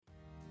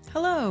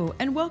Hello,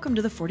 and welcome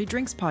to the 40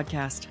 Drinks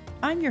podcast.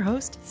 I'm your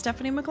host,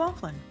 Stephanie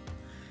McLaughlin.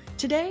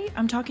 Today,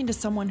 I'm talking to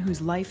someone whose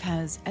life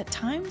has, at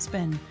times,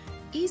 been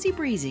easy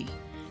breezy,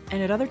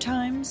 and at other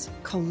times,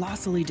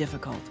 colossally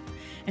difficult,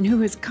 and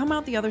who has come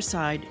out the other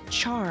side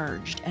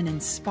charged and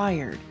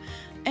inspired,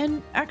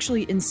 and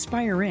actually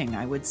inspiring,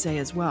 I would say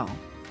as well.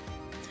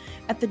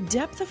 At the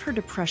depth of her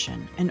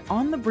depression and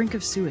on the brink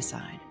of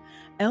suicide,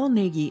 Elle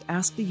Nagy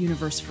asked the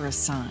universe for a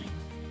sign,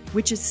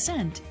 which is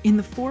sent in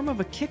the form of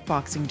a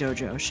kickboxing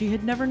dojo she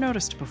had never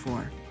noticed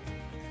before.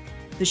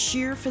 The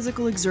sheer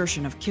physical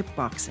exertion of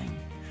kickboxing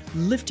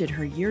lifted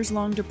her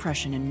years-long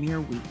depression in mere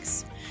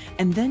weeks,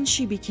 and then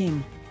she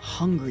became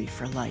hungry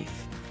for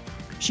life.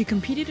 She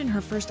competed in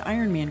her first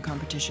Ironman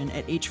competition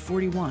at age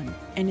 41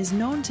 and is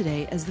known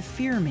today as the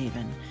Fear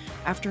Maven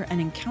after an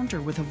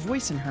encounter with a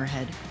voice in her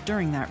head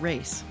during that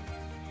race.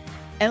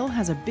 Elle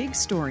has a big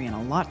story and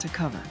a lot to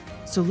cover,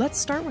 so let's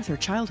start with her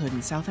childhood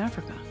in South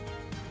Africa.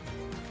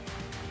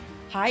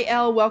 Hi,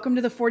 Elle. Welcome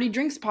to the 40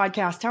 Drinks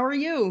podcast. How are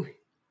you?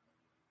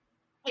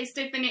 Hey,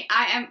 Stephanie.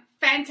 I am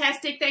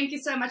fantastic. Thank you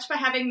so much for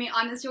having me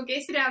on as your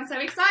guest today. I'm so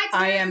excited.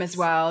 I am as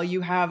well.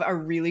 You have a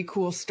really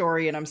cool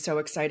story, and I'm so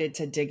excited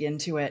to dig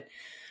into it.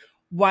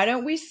 Why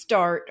don't we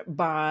start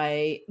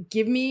by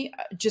give me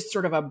just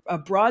sort of a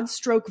broad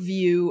stroke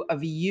view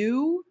of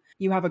you.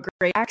 You have a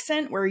great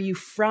accent. Where are you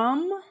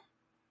from?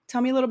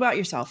 Tell me a little about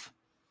yourself.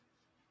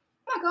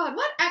 Oh my God,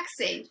 what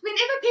accent?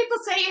 Whenever people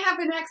say you have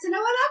an accent,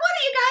 I'm like, what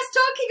are you guys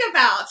talking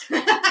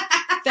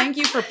about? Thank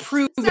you for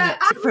proving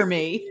it for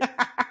me.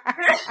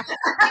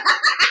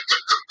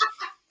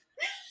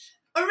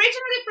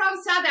 Originally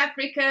from South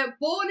Africa,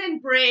 born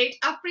and bred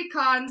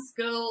Afrikaans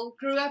girl,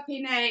 grew up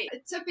in a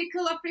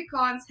typical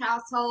Afrikaans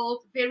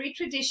household, very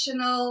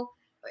traditional.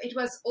 It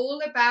was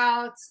all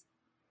about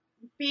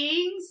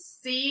being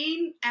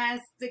seen as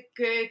the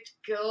good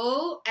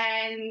girl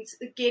and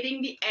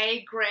getting the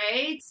A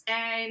grades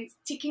and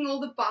ticking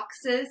all the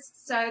boxes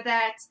so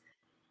that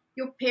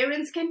your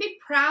parents can be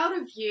proud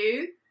of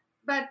you,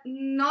 but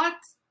not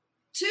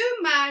too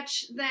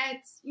much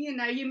that,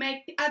 you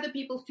make other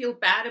people feel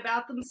bad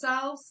about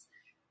themselves.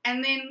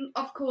 And then,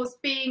 of course,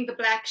 being the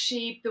black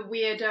sheep, the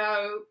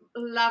weirdo,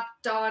 loved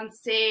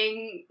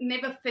dancing,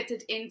 never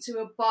fitted into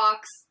a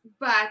box,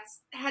 but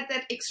had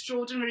that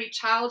extraordinary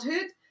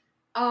childhood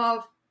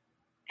of,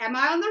 am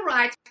I on the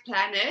right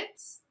planet?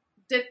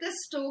 Did the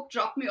stork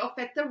drop me off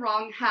at the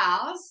wrong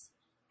house?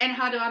 And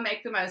how do I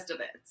make the most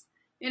of it?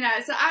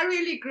 So I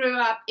really grew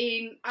up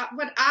in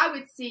what I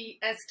would see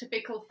as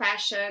typical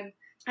fashion.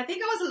 I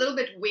think I was a little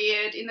bit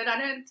weird in that I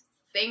don't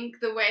think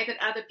the way that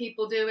other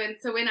people do. And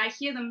so when I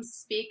hear them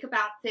speak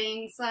about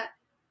things, I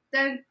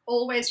don't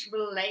always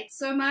relate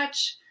so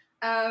much.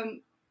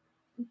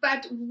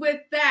 But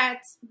with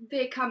that,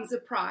 there comes a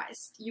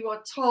price. You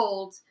are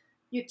told,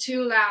 you're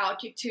too loud,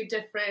 you're too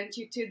different,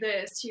 you're too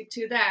this, you're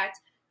too that.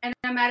 And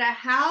no matter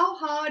how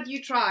hard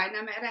you try,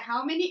 no matter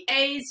how many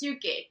A's you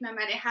get, no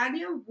matter how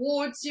many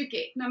awards you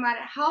get, no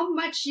matter how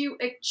much you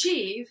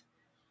achieve,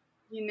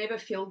 you never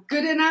feel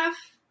good enough.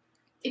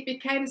 It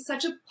became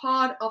such a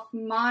part of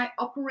my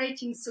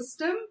operating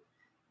system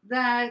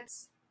that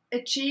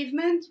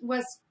achievement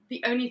was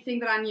the only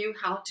thing that I knew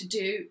how to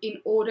do in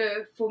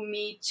order for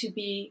me to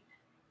be,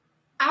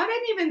 I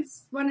don't even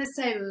want to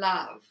say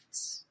loved.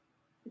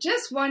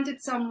 Just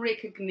wanted some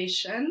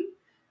recognition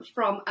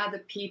from other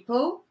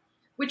people,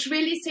 which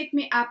really set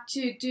me up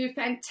to do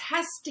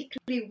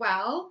fantastically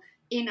well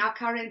in our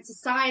current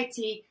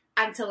society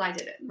until I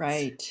didn't.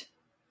 Right.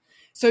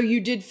 So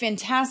you did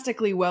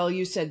fantastically well,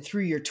 you said,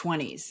 through your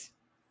 20s.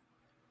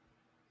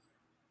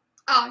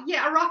 Oh,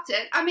 yeah, I rocked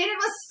it. I mean, it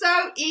was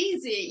so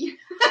easy.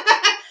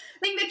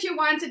 Thing that you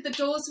wanted, the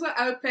doors were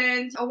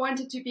opened. I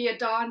wanted to be a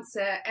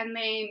dancer. And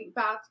then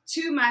about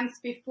 2 months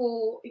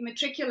before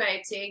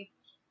matriculating,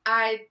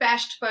 I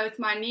bashed both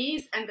my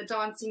knees and the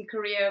dancing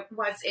career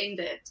was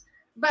ended.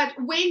 But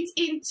went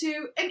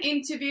into an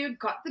interview,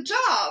 got the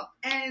job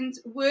and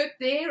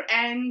worked there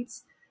and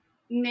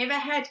never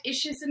had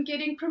issues in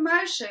getting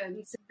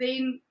promotions.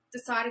 Then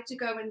decided to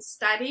go and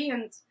study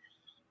and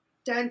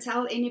don't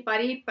tell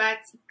anybody, but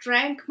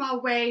drank my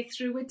way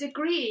through a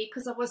degree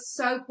because I was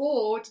so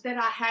bored that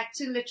I had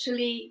to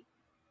literally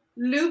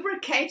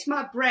lubricate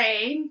my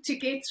brain to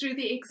get through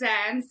the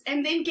exams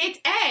and then get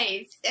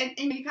A's. And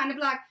you're kind of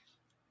like,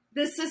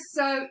 this is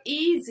so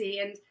easy.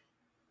 And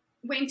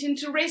went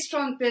into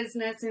restaurant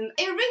business and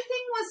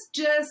everything was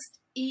just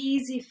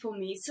easy for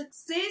me.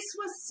 Success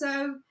was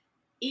so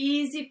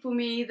easy for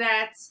me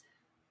that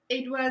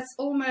it was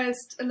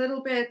almost a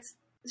little bit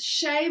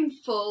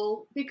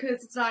shameful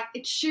because it's like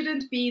it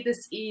shouldn't be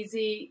this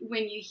easy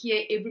when you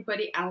hear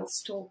everybody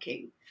else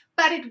talking.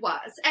 But it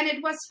was, and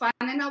it was fun,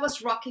 and I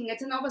was rocking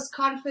it, and I was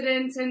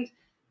confident and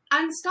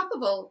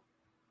unstoppable.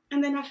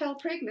 And then I fell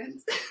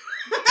pregnant.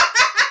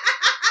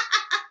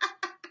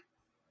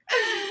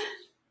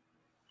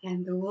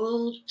 And the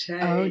world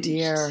changed. Oh,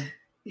 dear.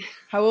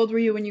 How old were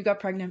you when you got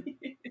pregnant?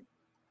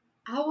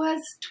 I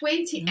was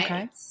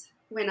 28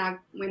 when I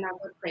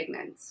got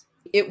pregnant.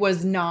 It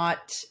was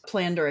not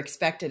planned or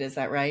expected, is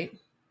that right?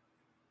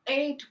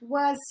 It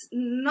was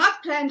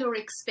not planned or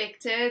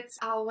expected.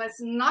 I was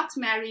not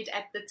married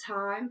at the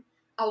time.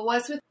 I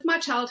was with my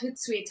childhood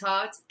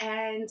sweetheart,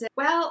 and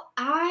well,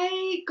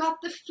 I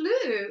got the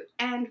flu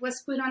and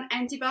was put on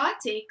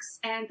antibiotics,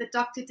 and the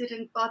doctor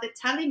didn't bother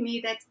telling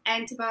me that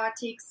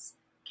antibiotics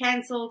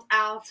cancelled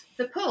out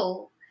the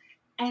pill.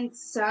 And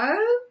so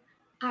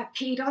I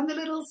peed on the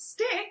little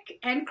stick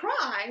and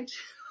cried.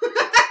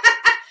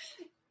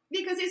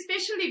 Because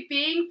especially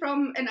being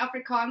from an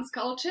Afrikaans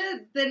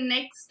culture, the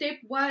next step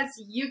was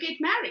you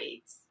get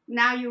married.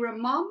 Now you're a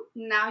mom,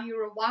 now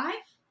you're a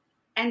wife,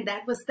 and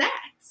that was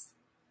that.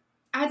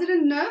 I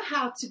didn't know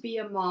how to be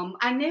a mom.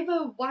 I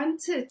never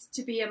wanted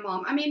to be a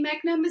mom. I mean,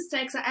 make no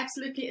mistakes, I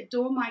absolutely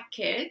adore my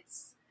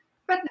kids,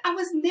 but I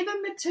was never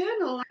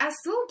maternal. I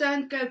still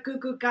don't go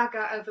goo-goo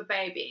gaga over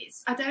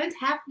babies. I don't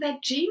have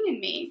that gene in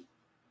me.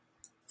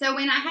 So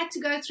when I had to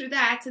go through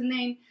that, and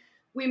then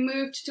we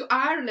moved to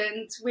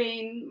Ireland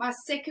when my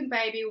second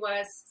baby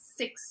was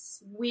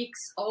 6 weeks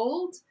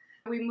old.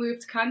 We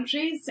moved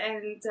countries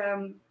and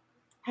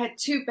had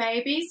 2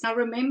 babies. I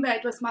remember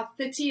it was my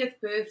 30th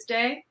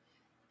birthday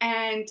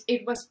and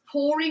it was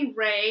pouring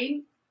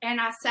rain, and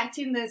I sat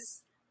in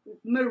this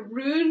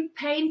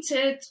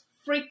maroon-painted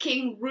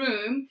freaking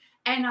room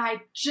and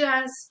I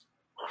just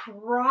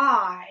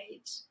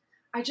cried.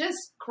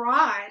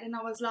 And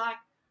I was like,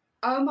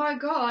 oh my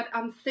God,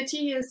 I'm 30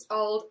 years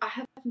old. I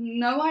have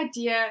no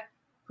idea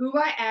who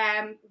I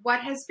am,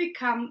 what has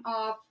become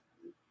of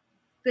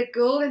the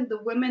girl and the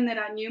woman that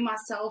I knew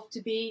myself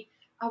to be.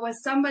 I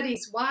was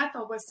somebody's wife,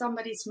 I was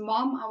somebody's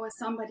mom, I was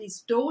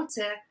somebody's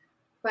daughter,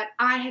 but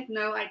I had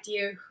no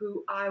idea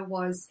who I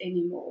was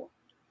anymore.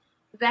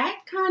 That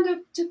kind of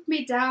took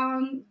me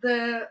down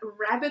the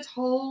rabbit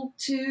hole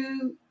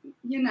to,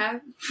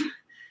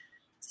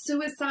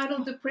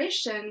 suicidal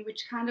depression,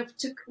 which kind of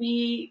took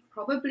me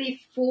probably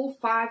 4 or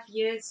 5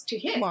 years to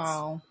hit.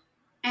 Wow.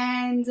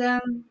 And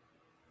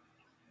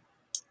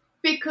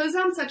because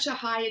I'm such a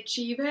high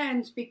achiever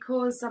and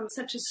because I'm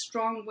such a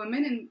strong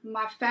woman and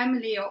my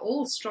family are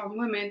all strong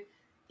women,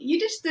 you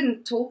just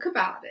didn't talk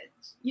about it.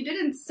 You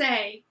didn't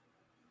say,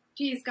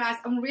 geez, guys,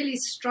 I'm really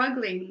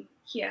struggling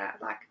here.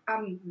 Like,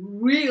 I'm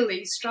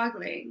really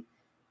struggling,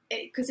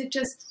 because it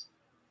just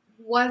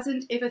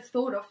wasn't ever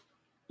thought of.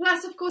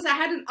 Plus, of course, I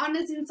had an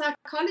honors in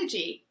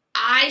psychology.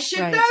 I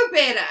should know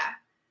better.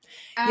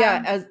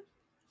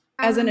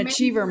 As an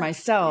achiever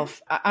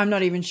myself, I'm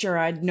not even sure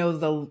I'd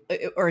know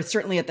or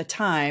certainly at the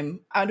time,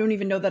 I don't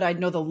even know that I'd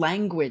know the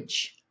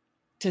language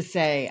to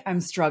say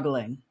I'm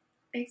struggling.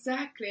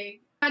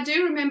 Exactly. I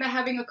do remember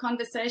having a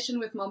conversation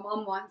with my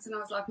mom once, and I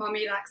was like,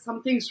 Mommy, like,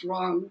 something's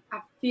wrong. I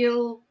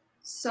feel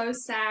so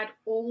sad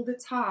all the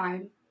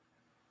time.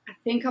 I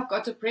think I've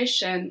got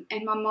depression.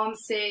 And my mom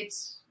said,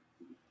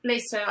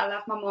 bless her, I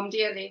love my mom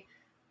dearly,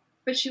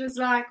 but she was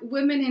like,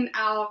 women in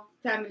our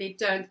family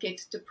don't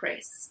get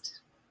depressed.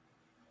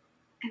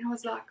 And I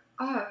was like,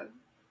 oh,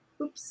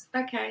 oops,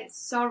 okay,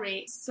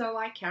 sorry. So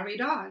I carried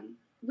on.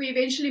 We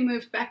eventually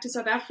moved back to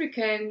South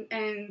Africa,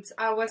 and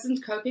I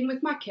wasn't coping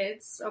with my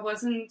kids. I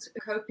wasn't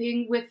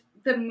coping with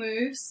the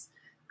moves.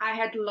 I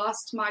had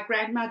lost my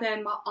grandmother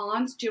and my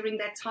aunt during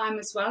that time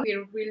as well.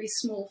 We're a really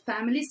small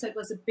family, so it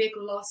was a big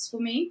loss for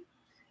me.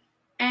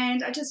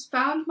 And I just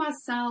found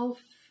myself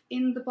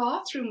in the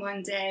bathroom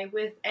one day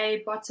with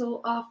a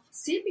bottle of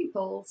sleeping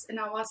pills, and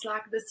I was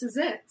like, this is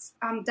it.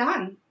 I'm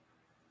done.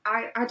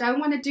 I don't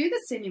want to do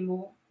this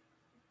anymore.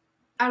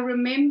 I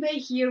remember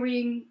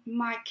hearing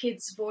my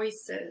kids'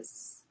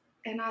 voices,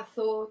 and I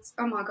thought,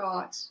 oh my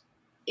God,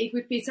 it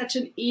would be such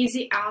an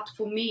easy out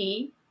for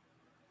me,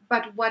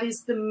 but what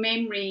is the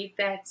memory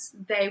that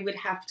they would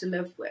have to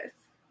live with?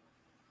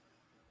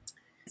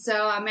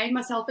 So I made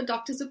myself a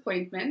doctor's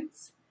appointment,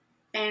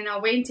 and I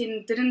went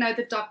in, didn't know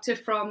the doctor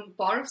from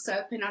bar of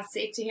soap, and I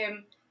said to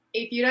him,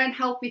 if you don't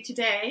help me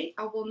today,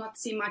 I will not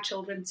see my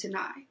children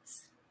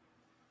tonight.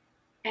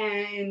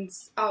 And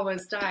I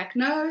was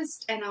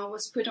diagnosed, and I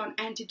was put on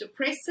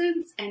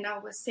antidepressants, and I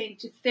was sent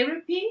to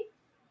therapy,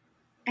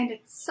 and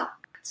it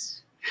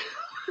sucked.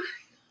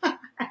 I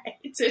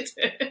hated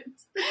it.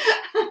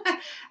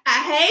 I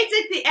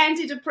hated the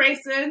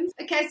antidepressants.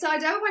 Okay, so I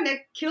don't want to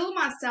kill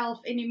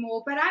myself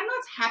anymore, but I'm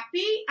not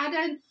happy. I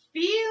don't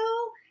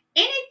feel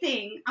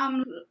anything.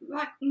 I'm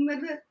like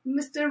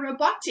Mr.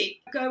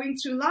 Robotic going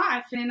through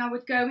life, and then I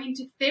would go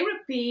into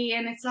therapy,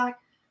 and it's like,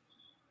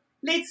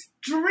 let's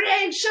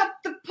dredge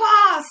up the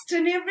past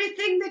and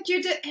everything that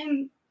you did.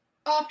 And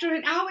after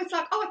an hour, it's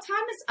like, oh,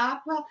 time is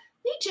up. Well,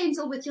 be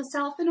gentle with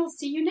yourself, and I'll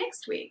see you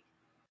next week.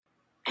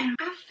 And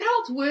I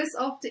felt worse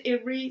after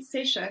every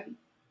session.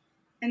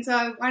 And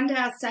so one day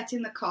I sat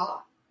in the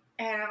car,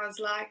 and I was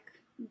like,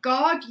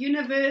 God,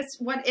 universe,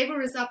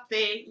 whatever is up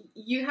there,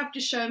 you have to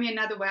show me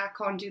another way. I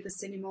can't do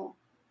this anymore.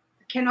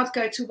 I cannot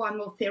go to one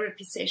more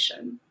therapy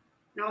session.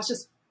 And I was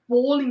just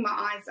bawling my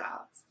eyes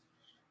out.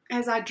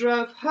 As I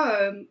drove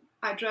home,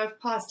 I drove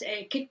past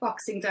a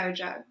kickboxing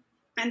dojo.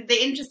 And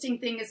the interesting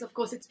thing is, of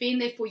course, it's been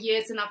there for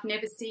years and I've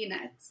never seen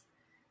it.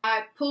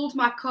 I pulled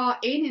my car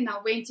in and I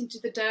went into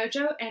the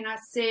dojo and I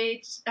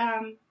said,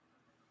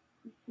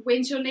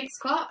 when's your next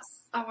class?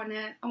 I want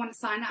to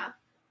sign up.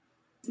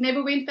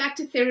 Never went back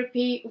to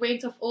therapy,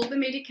 went off all the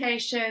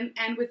medication,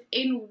 and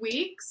within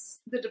weeks,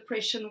 the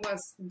depression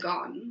was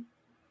gone.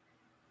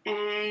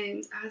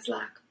 And I was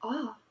like,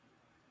 oh,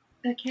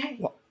 okay.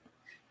 Well,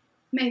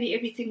 maybe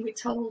everything we're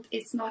told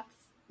is not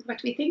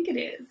what we think it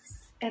is.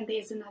 And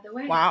there's another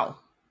way. Wow.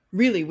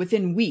 Really?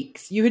 Within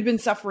weeks? You had been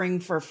suffering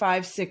for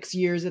 5-6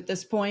 years at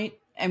this point,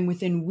 and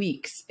within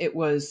weeks it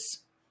was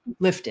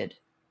lifted.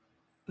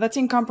 That's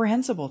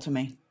incomprehensible to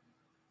me.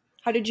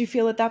 How did you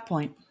feel at that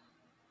point?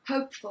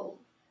 Hopeful.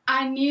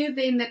 I knew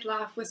then that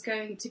life was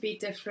going to be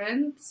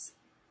different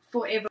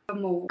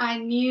forevermore. I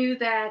knew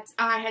that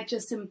I had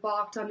just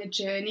embarked on a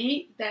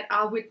journey that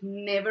I would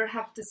never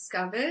have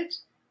discovered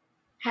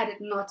had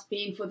it not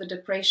been for the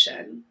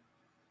depression.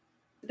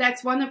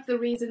 That's one of the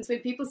reasons when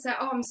people say,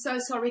 oh, I'm so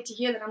sorry to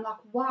hear that. I'm like,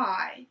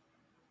 why?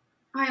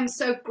 I am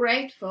so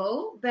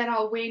grateful that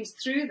I went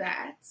through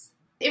that.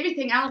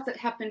 Everything else that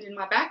happened in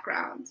my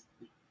background.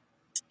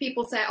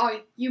 People say,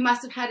 oh, you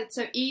must have had it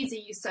so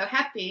easy. You're so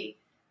happy.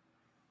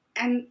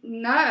 And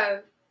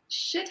no,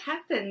 shit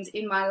happened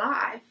in my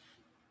life.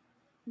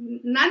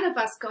 None of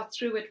us got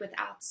through it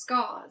without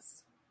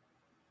scars.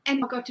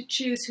 And I got to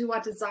choose who I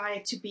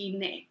desire to be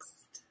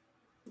next.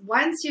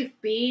 Once you've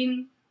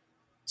been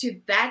to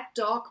that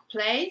dark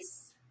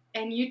place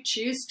and you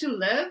choose to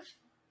live,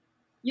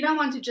 you don't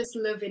want to just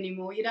live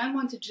anymore. You don't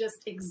want to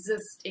just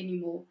exist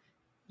anymore.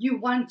 You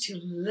want to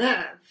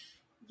live.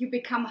 You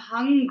become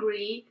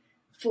hungry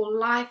for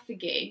life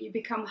again. You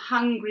become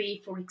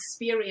hungry for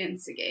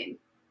experience again.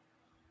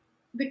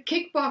 The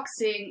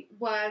kickboxing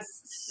was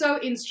so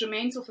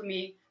instrumental for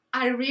me.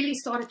 I really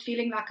started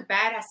feeling like a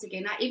badass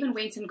again. I even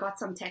went and got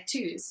some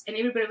tattoos. And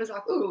everybody was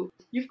like, ooh,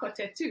 you've got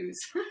tattoos.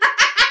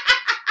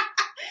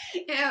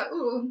 Yeah,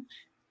 ooh,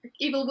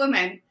 evil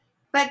woman.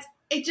 But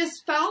it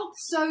just felt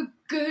so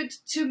good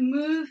to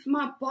move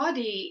my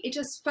body. It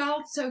just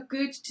felt so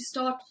good to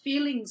start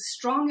feeling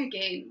strong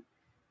again.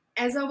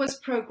 As I was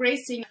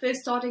progressing,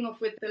 first starting off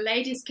with the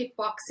ladies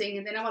kickboxing,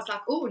 and then I was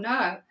like, oh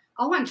no,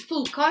 I want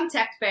full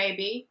contact,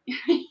 baby.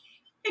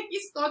 You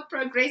start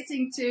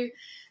progressing to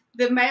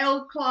the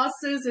male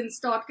classes and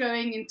start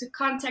going into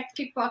contact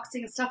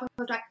kickboxing and stuff. I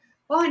was like,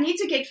 oh, I need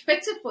to get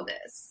fitter for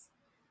this.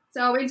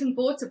 So I went and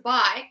bought a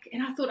bike,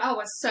 and I thought I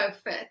was so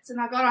fit.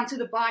 And I got onto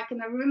the bike,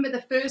 and I remember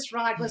the first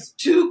ride was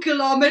 2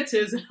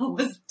 kilometers, and I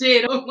was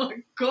dead. Oh my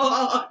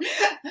God.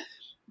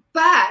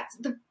 But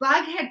the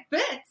bug had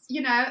bits,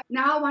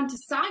 now I want to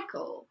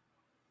cycle.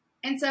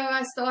 And so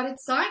I started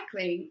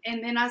cycling,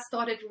 and then I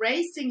started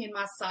racing in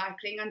my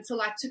cycling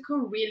until I took a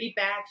really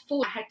bad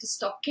fall. I had to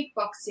stop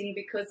kickboxing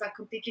because I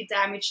completely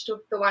damaged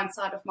the one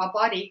side of my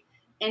body.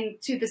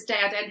 And to this day,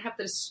 I don't have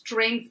the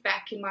strength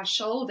back in my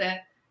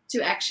shoulder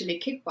to actually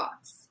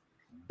kickbox.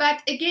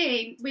 But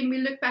again, when we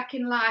look back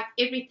in life,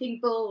 everything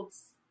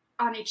builds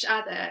on each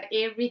other.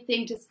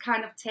 Everything just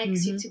kind of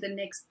takes you to the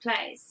next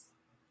place.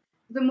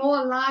 The more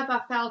alive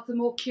I felt, the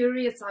more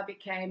curious I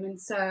became.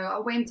 And so I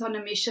went on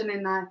a mission,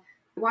 and I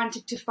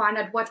wanted to find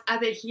out what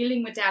other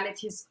healing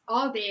modalities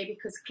are there,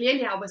 because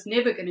clearly I was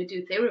never going to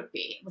do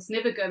therapy. I was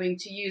never going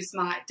to use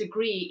my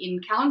degree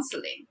in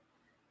counseling.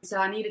 So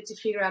I needed to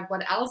figure out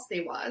what else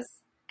there was.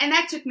 And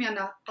that took me on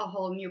a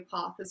whole new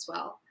path as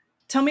well.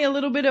 Tell me a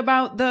little bit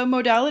about the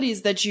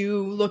modalities that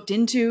you looked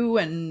into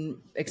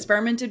and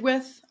experimented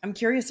with. I'm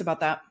curious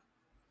about that.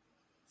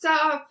 So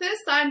I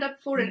first signed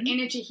up for an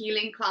energy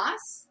healing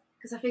class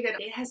because I figured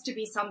it has to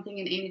be something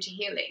in energy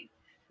healing.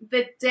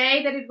 The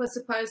day that it was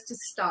supposed to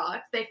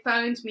start, they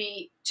phoned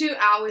me 2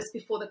 hours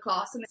before the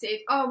class and they said,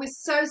 oh, we're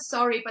so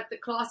sorry, but the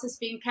class has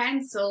been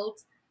cancelled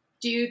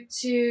due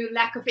to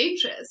lack of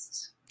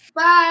interest.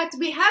 But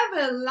we have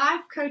a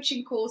life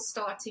coaching course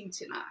starting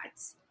tonight.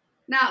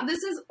 Now,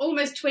 this is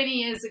almost 20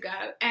 years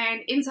ago,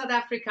 and in South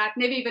Africa, I'd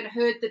never even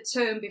heard the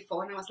term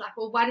before. And I was like,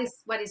 well, what is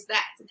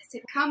that? And they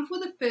said, come for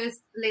the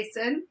first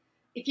lesson.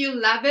 If you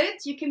love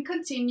it, you can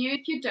continue.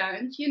 If you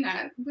don't,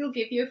 we'll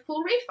give you a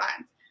full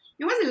refund.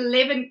 It was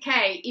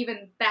 11K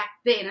even back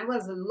then. It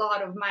was a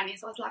lot of money.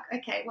 So I was like,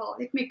 okay, well,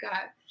 let me go.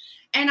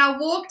 And I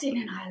walked in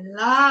and I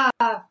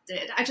loved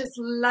it. I just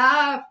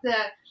loved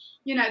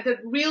the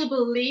real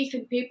belief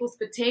in people's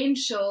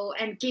potential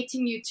and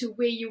getting you to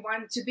where you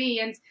want to be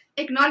and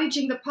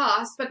acknowledging the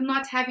past, but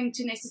not having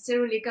to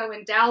necessarily go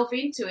and delve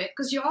into it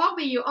because you are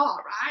where you are,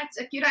 right?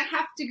 Like you don't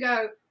have to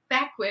go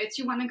backwards.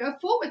 You want to go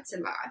forwards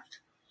in life.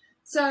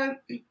 So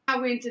I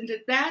went and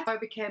did that. I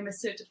became a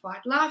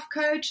certified life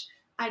coach.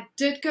 I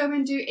did go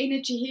and do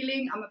energy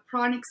healing. I'm a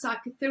Pranic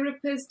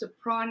Psychotherapist, a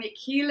Pranic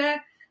healer.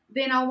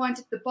 Then I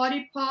wanted the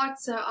body part,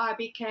 so I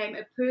became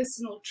a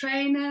personal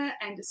trainer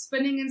and a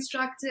spinning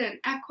instructor, an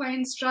aqua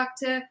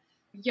instructor,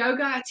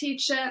 yoga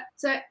teacher.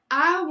 So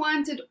I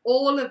wanted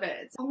all of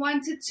it. I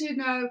wanted to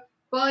know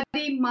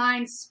body,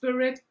 mind,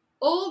 spirit,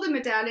 all the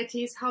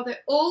modalities, how they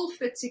all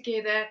fit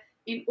together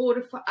in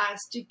order for us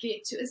to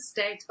get to a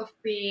state of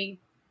being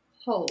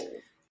whole.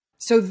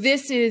 So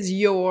this is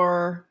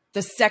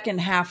the second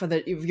half of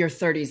your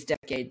 30s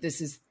decade. This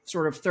is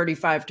sort of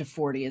 35 to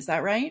 40. Is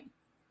that right?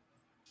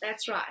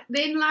 That's right.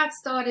 Then life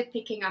started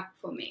picking up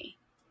for me.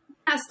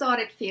 I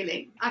started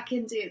feeling I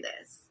can do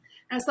this.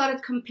 I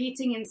started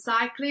competing in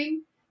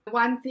cycling.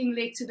 One thing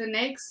led to the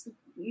next.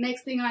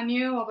 Next thing I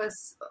knew, I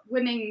was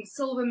winning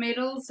silver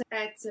medals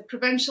at a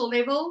provincial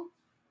level,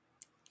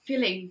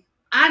 feeling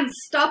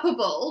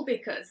unstoppable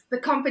because the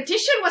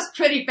competition was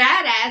pretty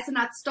badass and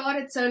I'd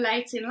started so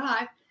late in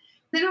life.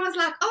 Then I was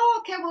like, oh,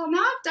 okay, well,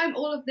 now I've done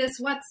all of this.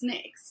 What's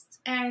next?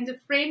 And a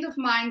friend of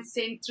mine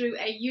sent through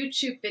a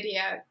YouTube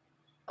video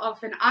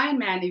of an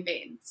Ironman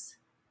event.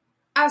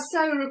 I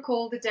so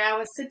recall the day I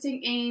was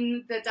sitting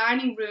in the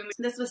dining room.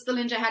 This was still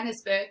in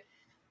Johannesburg.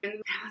 And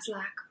I was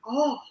like,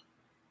 oh,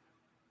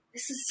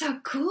 this is so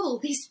cool.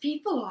 These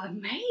people are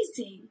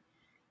amazing.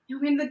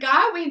 And when the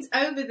guy went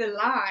over the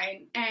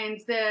line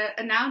and the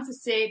announcer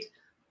said,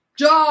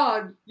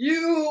 John,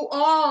 you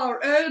are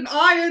an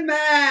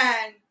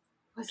Ironman.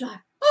 I was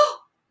like, oh,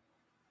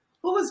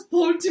 I was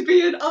born to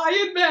be an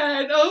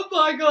Ironman. Oh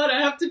my God, I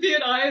have to be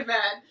an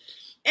Ironman.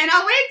 And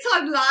I went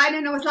online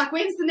and I was like,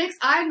 when's the next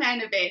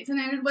Ironman event? And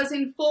then it was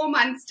in 4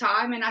 months'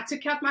 time. And I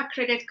took out my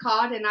credit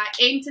card and I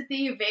entered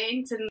the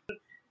event and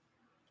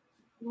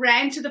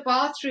ran to the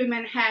bathroom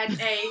and had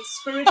a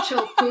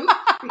spiritual poop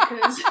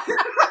because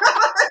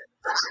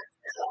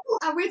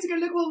I went to go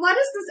look, well, what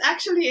does this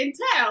actually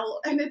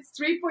entail? And it's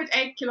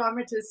 3.8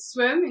 kilometers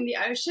swim in the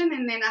ocean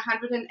and then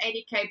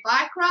 180K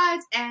bike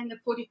ride and a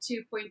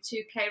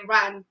 42.2K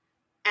run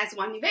as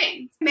one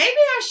event. Maybe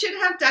I should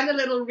have done a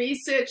little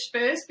research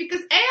first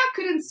because A, I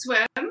couldn't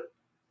swim.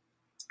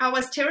 I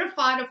was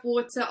terrified of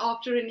water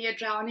after a near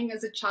drowning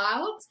as a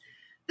child.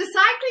 The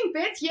cycling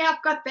bit, yeah,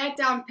 I've got that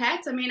down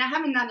pat. I mean, I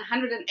haven't done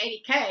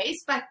 180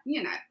 Ks, but,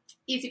 you know,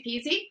 easy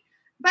peasy.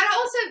 But I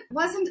also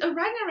wasn't a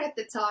runner at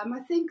the time.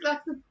 I think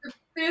like the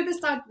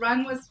furthest I'd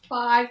run was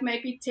 5,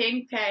 maybe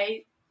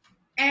 10K.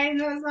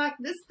 And I was like,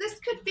 this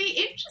could be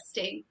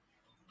interesting.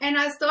 And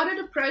I started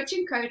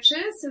approaching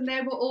coaches and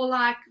they were all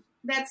like,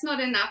 that's not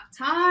enough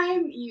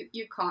time.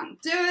 You can't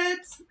do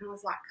it. And I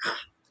was like,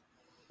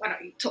 what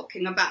are you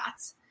talking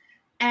about?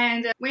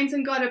 And went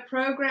and got a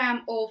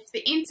program off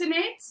the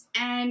internet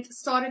and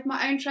started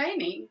my own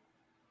training.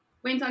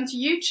 Went onto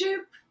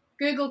YouTube,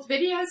 Googled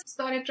videos,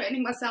 started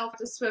training myself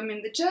to swim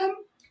in the gym,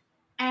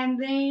 and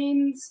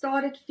then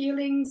started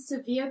feeling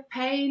severe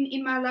pain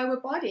in my lower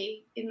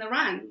body in the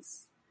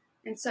runs.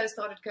 And so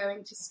started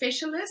going to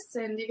specialists,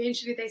 and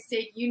eventually they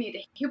said, you need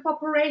a hip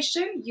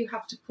operation, you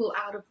have to pull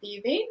out of the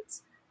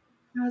event.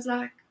 And I was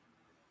like,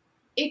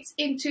 it's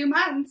in 2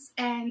 months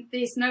and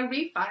there's no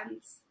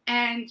refunds.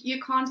 And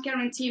you can't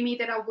guarantee me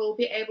that I will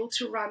be able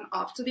to run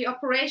after the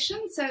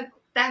operation. So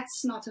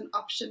that's not an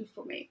option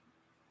for me.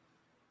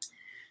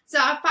 So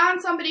I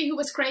found somebody who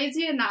was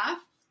crazy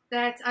enough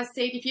that I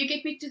said, if you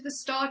get me to the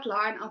start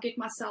line, I'll get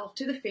myself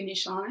to the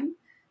finish line.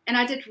 And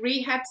I did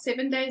rehab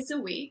 7 days a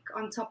week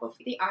on top of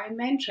the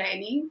Ironman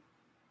training.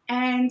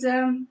 And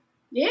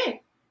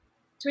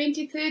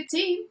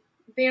 2013,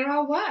 there I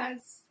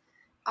was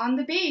on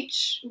the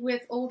beach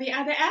with all the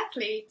other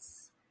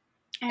athletes.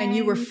 And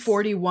you were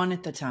 41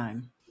 at the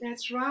time.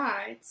 That's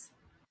right.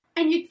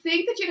 And you'd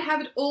think that you'd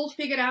have it all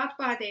figured out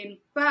by then,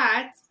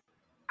 but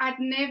I'd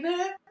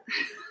never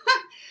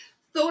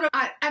thought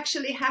I'd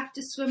actually have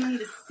to swim in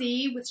the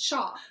sea with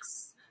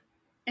sharks.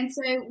 And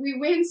so we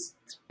went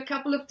a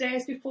couple of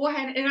days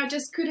beforehand and I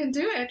just couldn't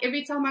do it.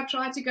 Every time I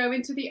tried to go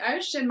into the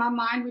ocean, my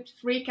mind would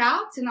freak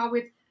out and I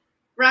would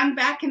run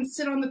back and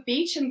sit on the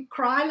beach and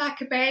cry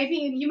like a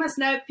baby. And you must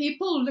know,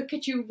 people look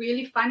at you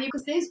really funny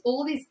because there's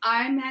all these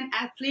Ironman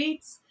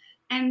athletes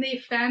and their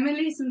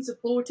families and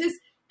supporters.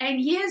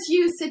 And here's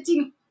you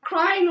sitting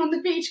crying on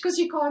the beach because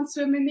you can't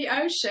swim in the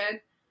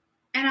ocean.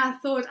 And I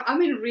thought,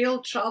 I'm in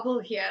real trouble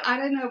here. I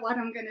don't know what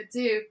I'm going to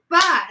do. But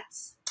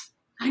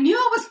I knew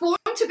I was born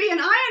to be an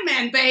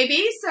Ironman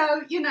baby.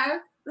 So, you know,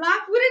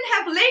 life wouldn't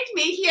have led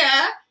me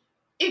here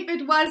if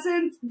it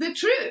wasn't the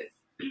truth.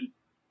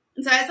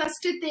 And so as I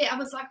stood there, I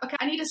was like, okay,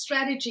 I need a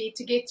strategy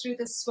to get through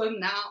this swim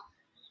now.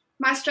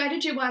 My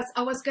strategy was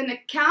I was going to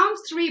count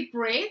 3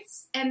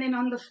 breaths, and then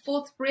on the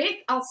 4th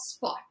breath, I'll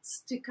spot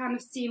to kind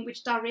of see in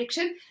which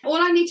direction. All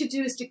I need to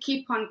do is to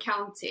keep on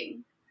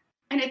counting.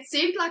 And it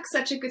seemed like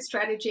such a good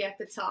strategy at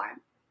the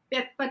time.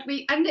 But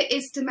we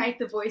underestimate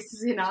the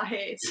voices in our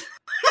heads.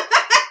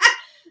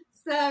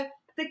 So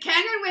the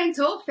cannon went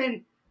off,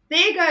 and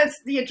there goes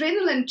the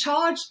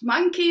adrenaline-charged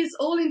monkeys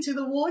all into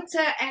the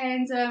water,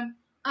 and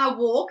I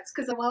walked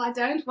because, well, I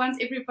don't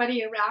want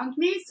everybody around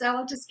me, so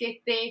I'll just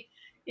get there,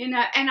 you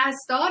know. And I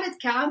started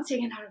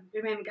counting, and I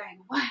remember going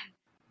 1,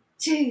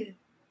 2,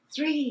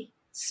 3,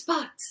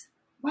 spot.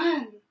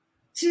 1,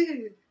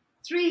 2,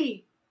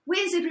 3.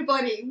 Where's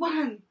everybody?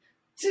 1,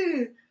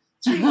 2,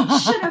 3.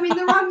 Shit, I'm in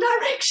the wrong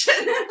direction.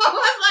 I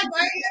was like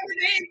going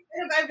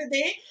over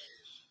there.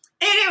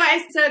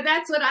 Anyway, so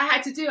that's what I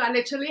had to do. I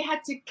literally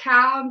had to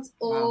count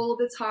all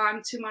the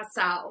time to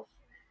myself.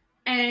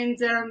 And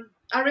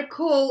I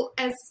recall,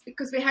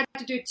 because we had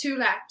to do 2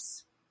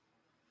 laps,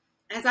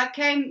 as I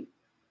came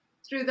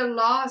through the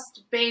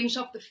last bench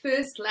of the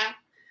first lap,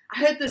 I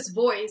heard this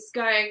voice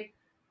going,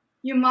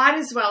 you might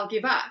as well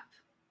give up.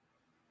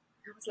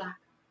 I was like,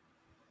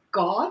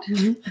 God?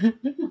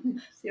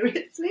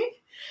 Seriously?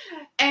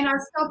 And I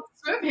stopped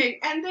swimming,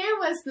 and there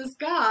was this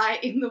guy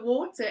in the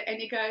water, and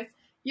he goes,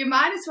 you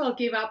might as well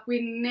give up.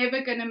 We're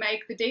never going to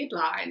make the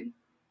deadline.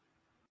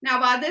 Now,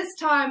 by this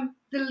time,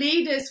 the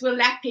leaders were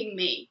lapping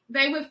me.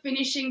 They were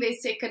finishing their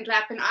second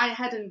lap, and I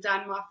hadn't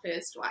done my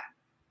first one.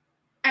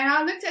 And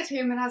I looked at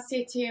him and I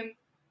said to him,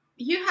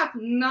 you have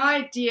no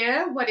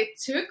idea what it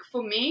took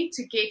for me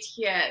to get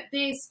here.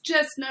 There's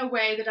just no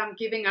way that I'm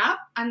giving up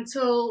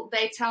until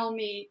they tell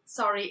me,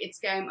 sorry, it's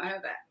game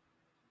over.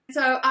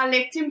 So I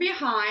left him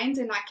behind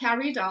and I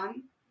carried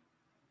on.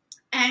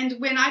 And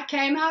when I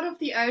came out of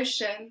the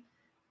ocean,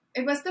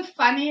 it was the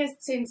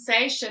funniest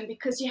sensation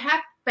because you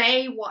have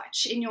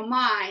Baywatch in your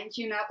mind,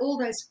 you know, all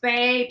those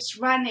babes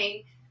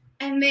running.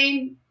 And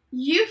then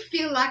you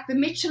feel like the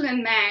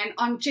Michelin man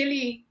on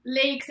jelly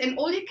legs, and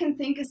all you can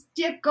think is,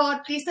 dear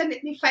God, please don't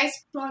let me face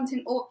plant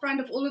in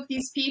front of all of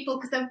these people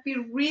because that would be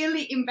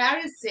really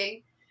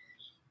embarrassing.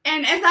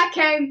 And as I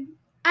came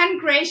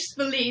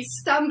ungracefully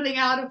stumbling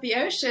out of the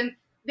ocean,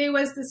 there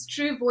was this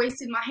true voice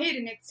in my head,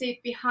 and it said,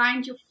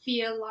 behind your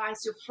fear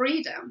lies your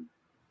freedom.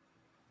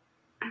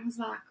 I was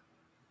like,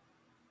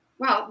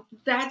 wow,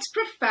 that's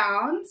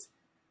profound.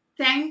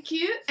 Thank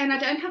you. And I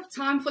don't have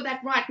time for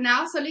that right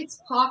now, so let's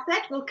park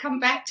that. We'll come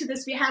back to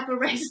this. We have a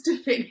race to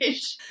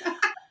finish.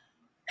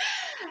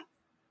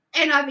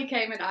 And I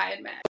became an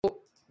Ironman.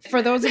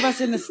 For those of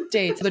us in the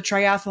States, the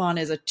triathlon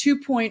is a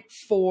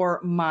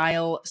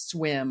 2.4-mile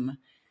swim,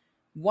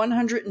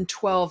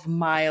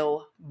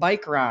 112-mile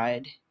bike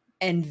ride,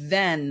 and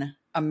then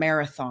a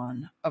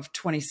marathon of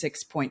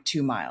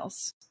 26.2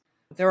 miles.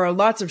 There are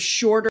lots of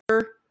shorter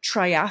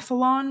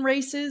triathlon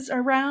races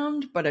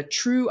around, but a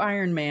true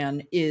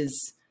Ironman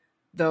is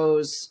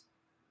those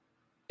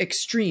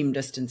extreme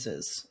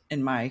distances,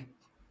 in my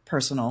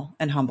personal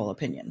and humble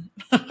opinion.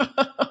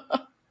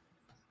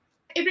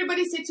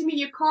 Everybody said to me,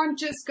 you can't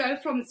just go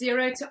from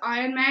 0 to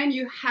Ironman.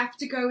 You have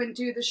to go and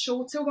do the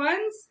shorter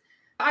ones.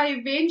 I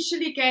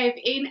eventually gave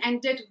in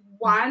and did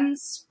one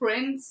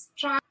sprint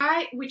try,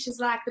 which is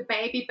like the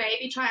baby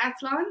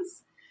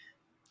triathlons.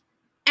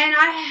 And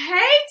I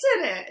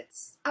hated it.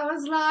 I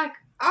was like,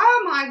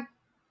 oh my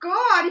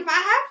God, if I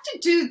have to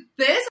do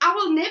this, I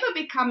will never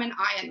become an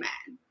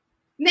Ironman.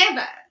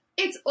 Never.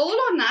 It's all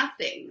or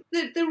nothing.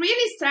 The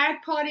really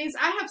sad part is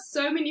I have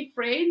so many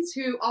friends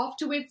who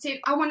afterwards said,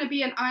 I want to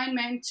be an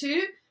Ironman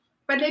too,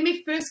 but let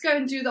me first go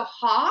and do the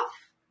half.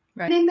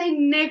 Right. And then they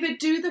never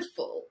do the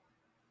full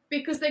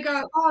because they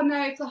go, oh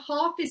no, if the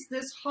half is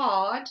this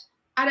hard,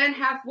 I don't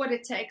have what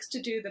it takes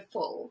to do the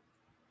full.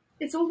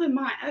 It's all the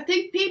mind. I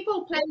think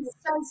people play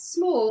so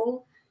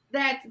small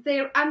that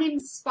they're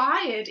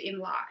uninspired in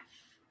life.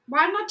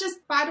 Why not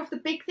just bite off the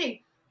big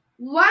thing?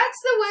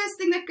 What's the worst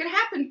thing that could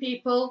happen,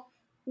 people?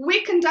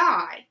 We can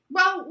die.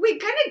 Well, we're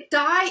going to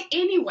die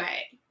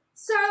anyway.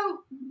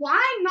 So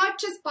why not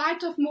just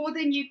bite off more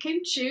than you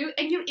can chew?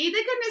 And you're either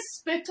going to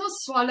spit or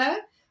swallow,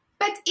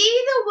 but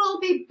either will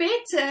be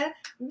better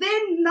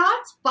than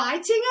not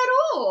biting at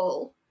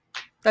all.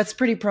 That's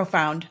pretty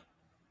profound.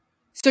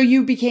 So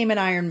you became an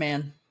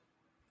Ironman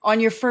on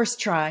your first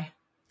try.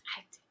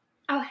 I did.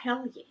 Oh,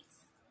 hell yes.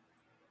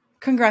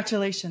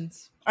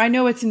 Congratulations. I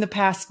know it's in the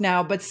past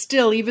now, but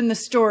still, even the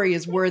story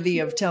is worthy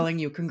of telling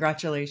you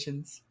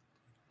congratulations.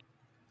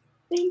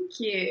 Thank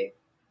you.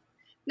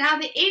 Now,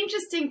 the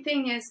interesting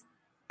thing is,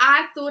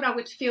 I thought I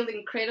would feel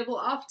incredible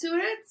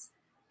afterwards.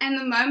 And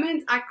the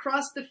moment I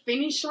crossed the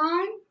finish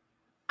line,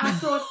 I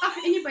thought,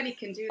 oh, anybody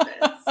can do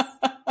this.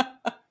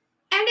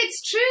 And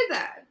it's true,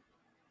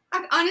 though.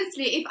 Like,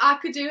 honestly, if I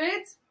could do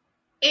it,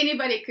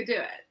 anybody could do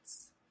it.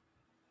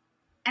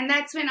 And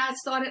that's when I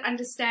started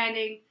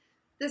understanding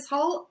this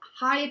whole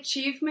high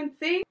achievement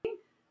thing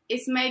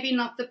is maybe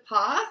not the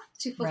path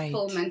to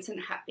fulfillment and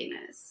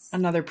happiness.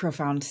 Another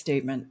profound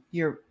statement.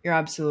 You're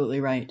absolutely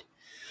right.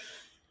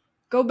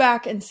 Go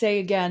back and say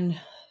again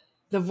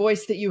the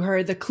voice that you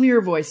heard, the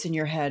clear voice in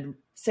your head.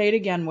 Say it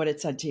again, what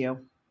it said to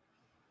you.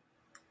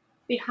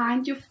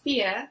 Behind your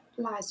fear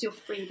lies your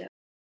freedom.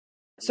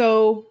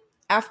 So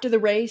after the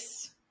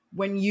race,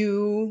 when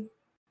you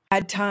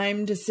had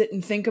time to sit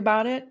and think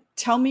about it,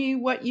 tell me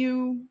what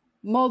you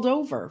mulled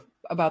over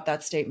about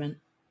that statement.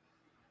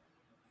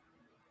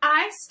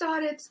 I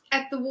started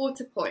at the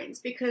water point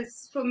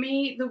because for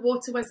me, the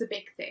water was a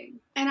big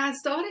thing. And I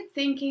started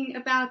thinking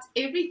about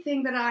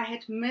everything that I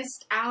had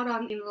missed out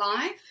on in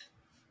life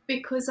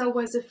because I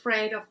was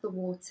afraid of the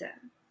water.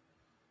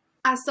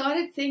 I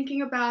started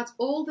thinking about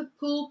all the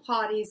pool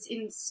parties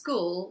in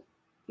school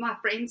my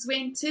friends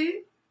went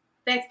to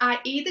that I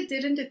either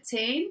didn't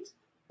attend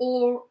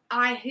or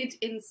I hid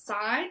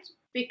inside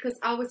because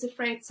I was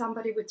afraid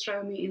somebody would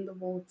throw me in the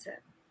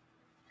water.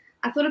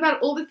 I thought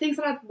about all the things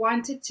that I'd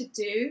wanted to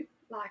do,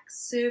 like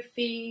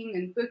surfing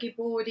and boogie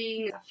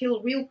boarding. I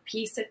feel real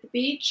peace at the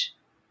beach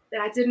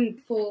that I didn't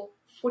for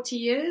 40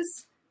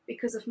 years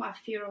because of my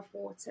fear of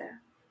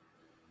water.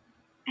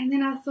 And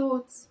then I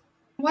thought,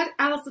 what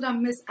else did I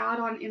miss out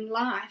on in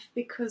life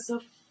because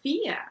of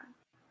fear?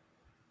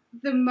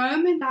 The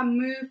moment I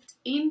moved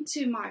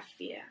into my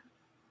fear,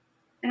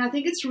 And I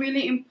think it's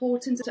really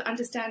important to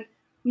understand,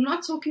 I'm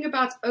not talking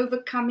about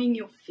overcoming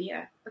your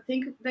fear. I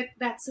think that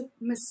that's a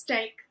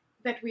mistake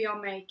that we are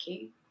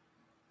making.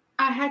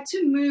 I had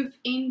to move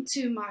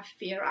into my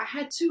fear. I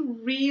had to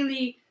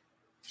really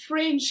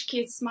French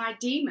kiss my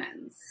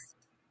demons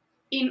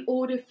in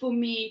order for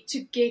me to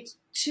get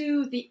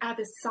to the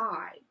other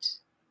side.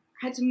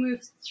 I had to move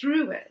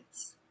through it.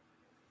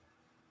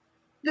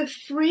 The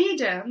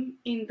freedom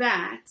in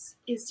that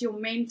is your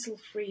mental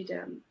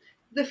freedom.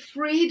 The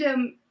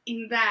freedom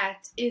in that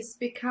is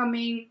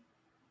becoming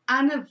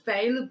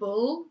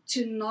unavailable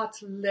to not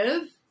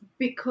live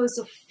because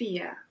of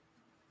fear.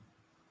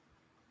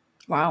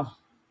 Wow.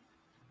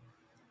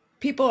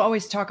 People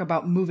always talk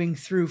about moving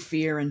through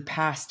fear and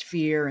past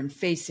fear and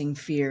facing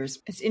fears.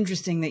 It's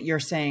interesting that you're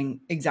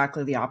saying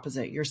exactly the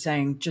opposite. You're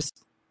saying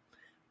just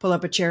pull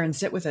up a chair and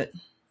sit with it.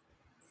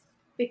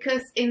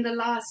 Because in the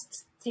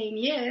last 10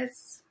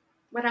 years,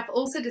 what I've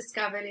also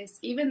discovered is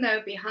even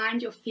though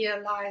behind your fear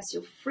lies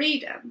your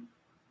freedom,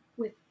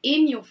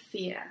 within your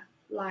fear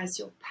lies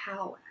your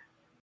power.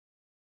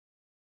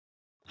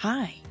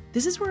 Hi,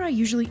 this is where I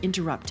usually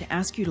interrupt to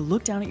ask you to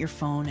look down at your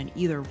phone and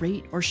either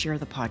rate or share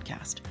the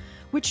podcast,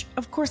 which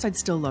of course I'd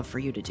still love for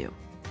you to do.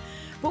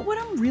 But what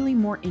I'm really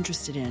more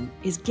interested in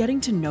is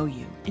getting to know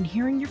you and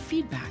hearing your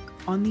feedback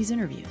on these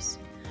interviews.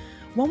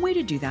 One way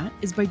to do that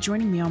is by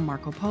joining me on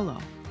Marco Polo,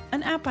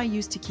 an app I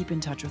use to keep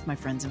in touch with my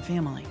friends and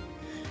family.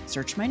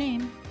 Search my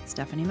name,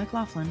 Stephanie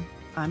McLaughlin.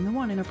 I'm the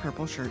one in a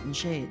purple shirt and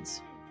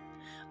shades.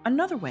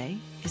 Another way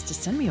is to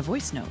send me a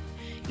voice note,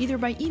 either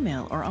by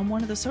email or on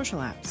one of the social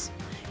apps.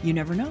 You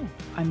never know,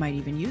 I might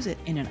even use it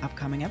in an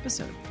upcoming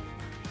episode.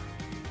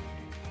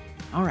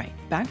 All right,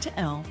 back to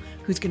Elle,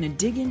 who's going to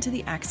dig into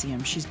the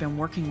axiom she's been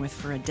working with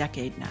for a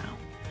decade now.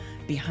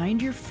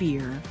 Behind your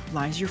fear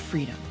lies your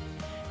freedom,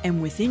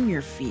 and within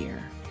your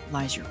fear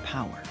lies your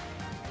power.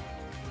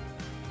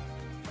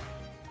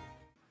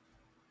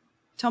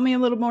 Tell me a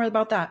little more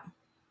about that.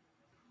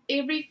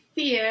 Every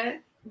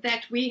fear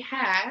that we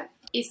have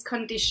is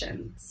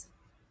conditioned.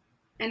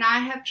 And I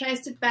have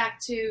traced it back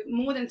to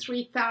more than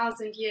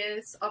 3,000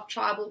 years of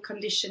tribal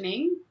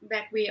conditioning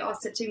that we are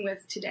sitting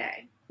with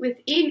today.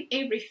 Within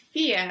every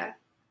fear,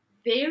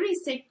 there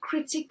is a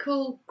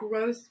critical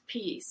growth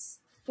piece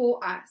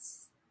for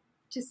us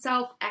to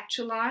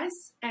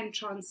self-actualize and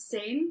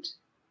transcend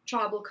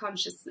tribal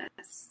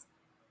consciousness.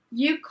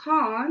 You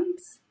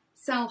can't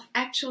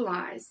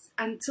self-actualize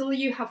until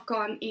you have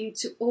gone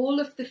into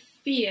all of the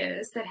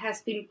fears that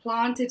has been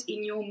planted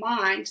in your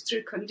mind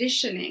through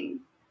conditioning,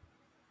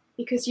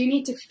 because you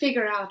need to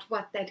figure out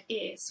what that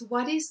is.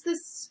 What is the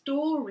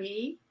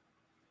story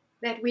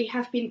that we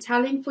have been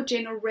telling for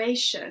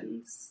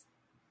generations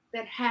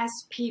that has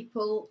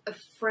people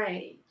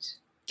afraid?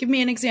 Give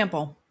me an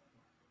example.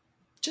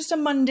 Just a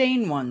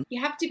mundane one.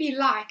 You have to be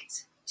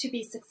liked to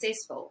be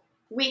successful.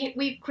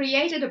 We've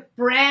created a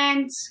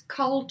brand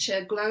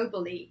culture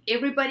globally.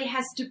 Everybody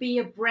has to be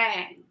a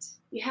brand.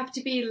 You have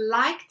to be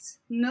liked,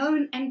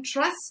 known, and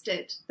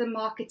trusted, the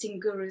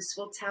marketing gurus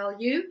will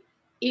tell you,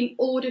 in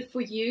order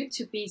for you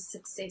to be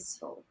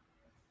successful.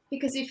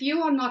 Because if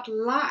you are not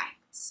liked,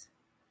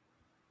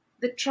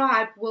 the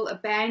tribe will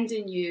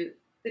abandon you.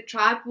 The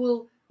tribe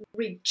will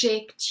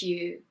reject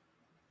you.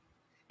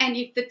 And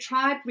if the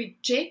tribe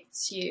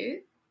rejects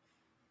you,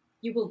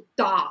 you will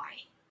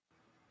die,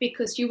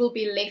 because you will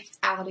be left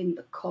out in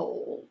the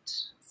cold.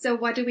 So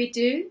what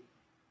do?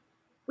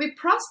 We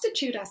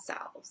prostitute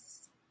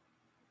ourselves.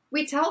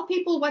 We tell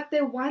people what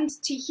they want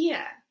to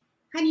hear.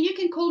 Honey, you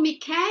can call me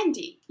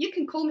Candy. You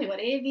can call me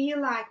whatever you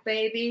like,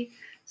 baby,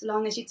 as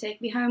long as you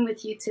take me home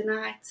with you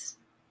tonight.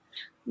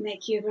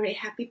 Make you a very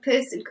happy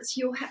person, because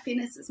your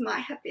happiness is my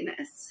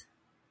happiness.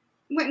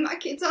 When my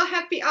kids are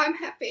happy, I'm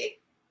happy.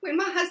 When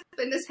my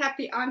husband is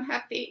happy, I'm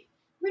happy.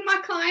 When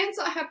my clients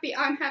are happy,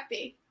 I'm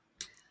happy.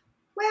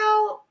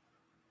 Well,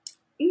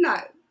 no,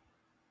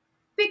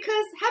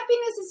 because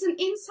happiness is an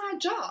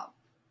inside job.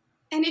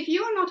 And if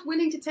you are not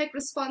willing to take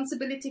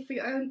responsibility for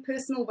your own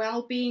personal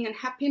well-being and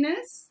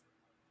happiness,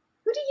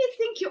 who do you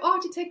think you are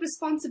to take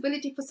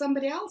responsibility for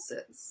somebody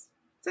else's?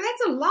 So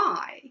that's a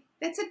lie.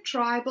 That's a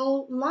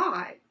tribal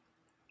lie.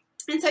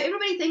 And so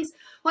everybody thinks,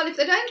 well, if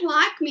they don't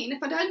like me, and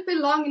if I don't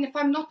belong, and if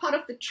I'm not part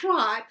of the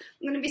tribe,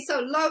 I'm going to be so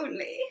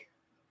lonely.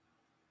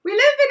 We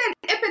live in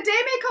an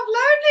epidemic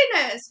of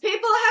loneliness.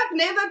 People have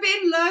never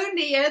been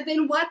lonelier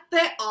than what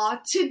they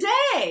are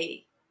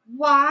today.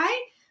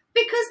 Why?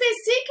 Because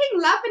they're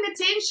seeking love and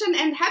attention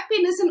and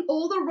happiness in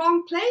all the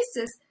wrong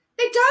places.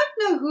 They don't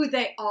know who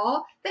they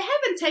are. They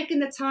haven't taken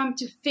the time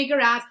to figure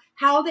out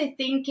how their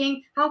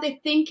thinking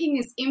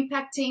is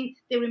impacting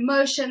their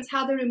emotions,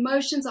 how their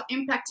emotions are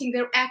impacting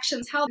their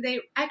actions, how their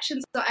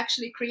actions are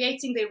actually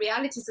creating their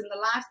realities in the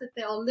life that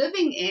they are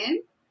living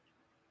in.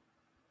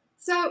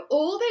 So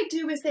all they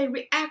do is they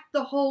react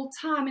the whole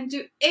time and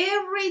do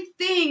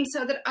everything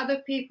so that other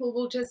people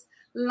will just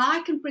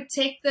like and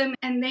protect them,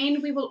 and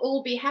then we will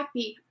all be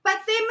happy.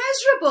 But they're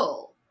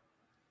miserable.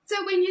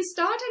 So when you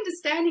start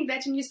understanding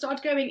that and you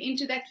start going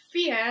into that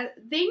fear,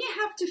 then you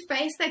have to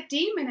face that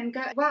demon and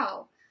go,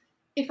 well,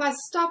 if I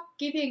stop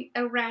giving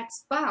a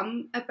rat's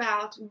bum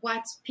about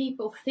what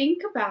people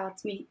think about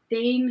me,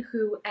 then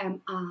who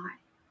am I?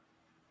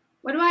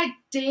 What do I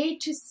dare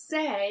to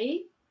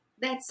say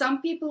that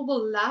some people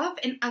will love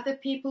and other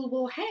people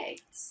will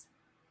hate?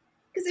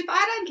 Because if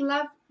I don't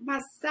love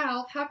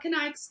myself, how can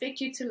I expect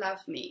you to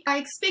love me? I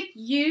expect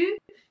you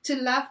to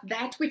love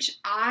that which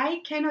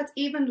I cannot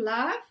even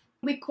love.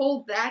 We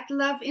call that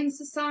love in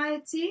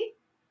society.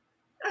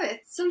 Oh,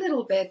 it's a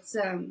little bit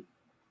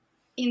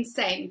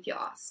insane if you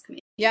ask me.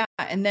 Yeah.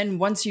 And then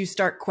once you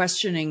start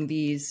questioning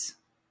these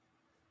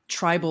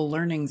tribal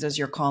learnings, as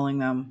you're calling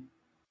them,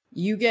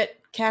 you get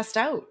cast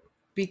out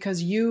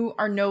because you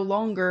are no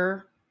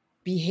longer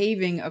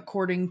behaving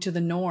according to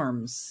the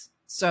norms.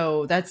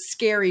 So that's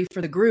scary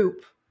for the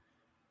group.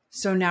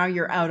 So now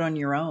you're out on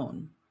your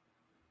own,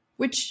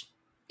 which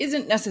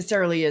isn't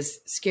necessarily as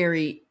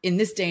scary in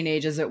this day and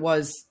age as it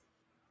was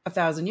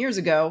 1,000 years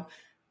ago,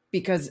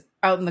 because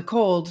out in the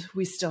cold,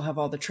 we still have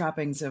all the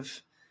trappings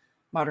of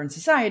modern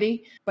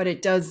society, but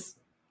it does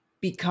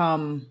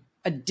become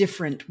a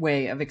different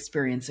way of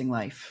experiencing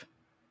life,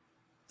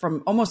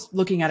 from almost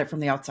looking at it from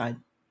the outside.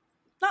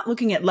 Not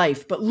looking at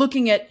life, but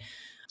looking at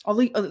all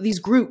these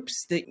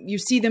groups that you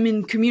see them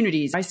in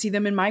communities. I see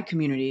them in my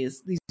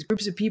communities, these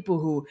groups of people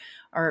who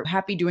are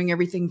happy doing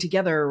everything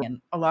together. And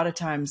a lot of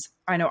times,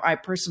 I know I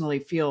personally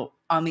feel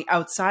on the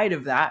outside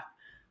of that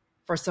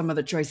for some of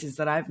the choices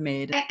that I've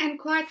made. And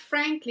quite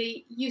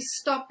frankly, you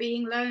stop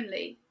being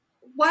lonely.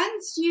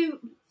 Once you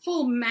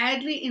fall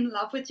madly in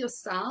love with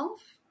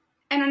yourself,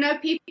 and I know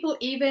people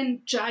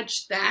even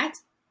judge that,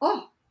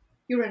 oh,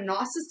 you're a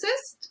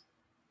narcissist?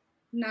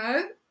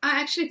 No, I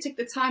actually took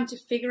the time to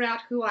figure out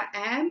who I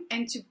am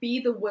and to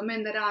be the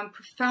woman that I'm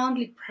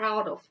profoundly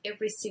proud of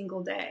every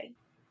single day.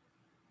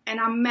 And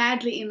I'm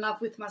madly in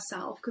love with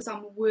myself because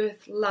I'm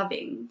worth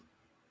loving.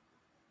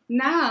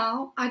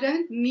 Now, I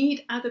don't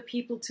need other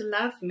people to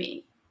love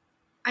me.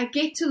 I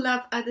get to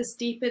love others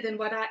deeper than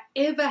what I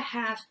ever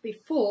have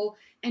before.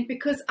 And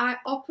because I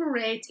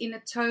operate in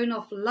a tone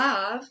of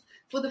love,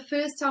 for the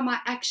first time, I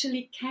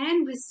actually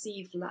can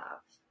receive love.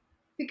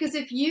 Because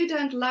if you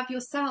don't love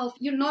yourself,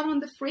 you're not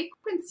on the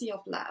frequency of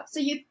love. So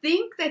you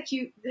think that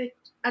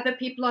other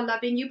people are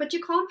loving you, but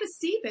you can't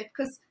receive it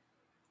because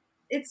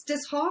it's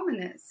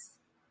disharmonious.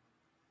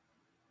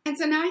 And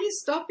so now you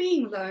stop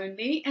being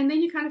lonely, and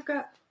then you kind of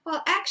go,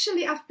 well,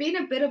 actually, I've been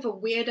a bit of a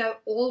weirdo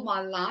all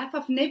my life.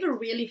 I've never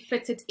really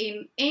fitted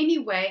in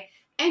anyway.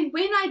 And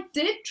when I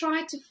did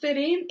try to fit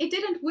in, it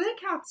didn't work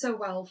out so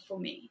well for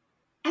me.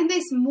 And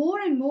there's more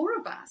and more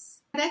of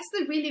us. That's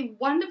the really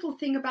wonderful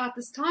thing about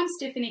this time,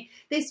 Stephanie.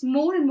 There's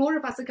more and more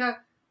of us that go,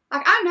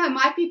 like, I know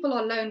my people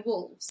are lone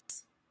wolves.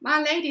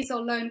 My ladies are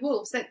lone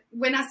wolves. That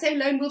when I say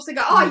lone wolves, they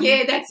go, oh,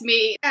 yeah, that's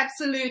me.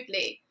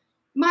 Absolutely.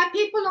 My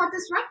people are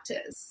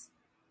disruptors.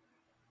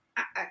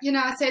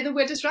 I say the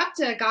word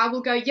disruptor, a guy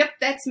will go, yep,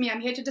 that's me.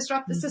 I'm here to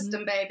disrupt the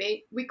system,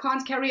 baby. We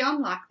can't carry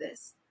on like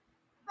this.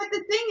 But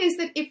the thing is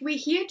that if we're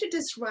here to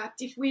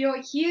disrupt, if we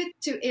are here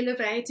to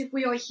elevate, if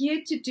we are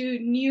here to do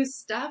new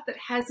stuff that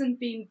hasn't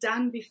been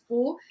done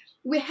before,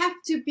 we have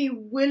to be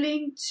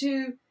willing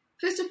to,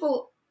 first of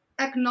all,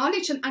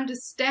 acknowledge and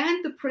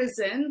understand the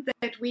prison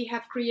that we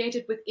have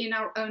created within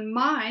our own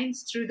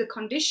minds through the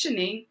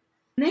conditioning.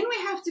 And then we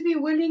have to be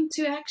willing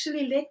to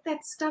actually let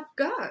that stuff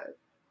go.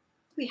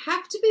 We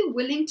have to be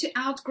willing to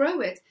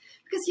outgrow it.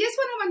 Because here's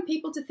what I want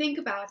people to think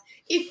about.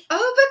 If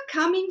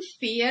overcoming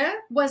fear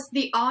was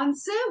the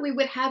answer, we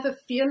would have a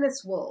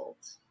fearless world.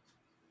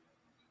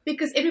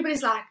 Because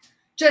everybody's like,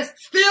 just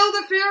feel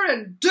the fear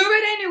and do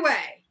it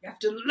anyway. You have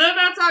to live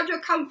outside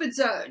your comfort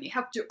zone. You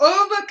have to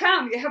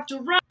overcome. You have to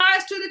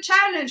rise to the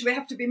challenge. We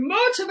have to be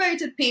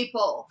motivated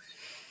people.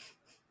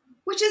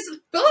 Which is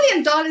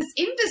 $1 billion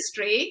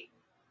industry.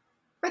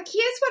 But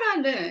here's what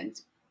I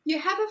learned. You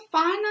have a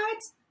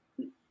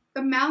finite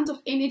amount of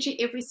energy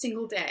every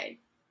single day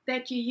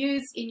that you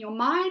use in your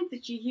mind,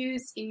 that you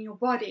use in your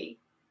body.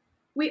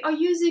 We are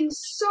using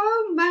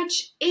so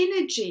much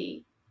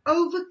energy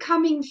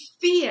overcoming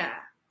fear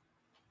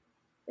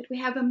that we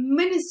have a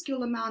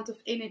minuscule amount of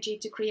energy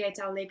to create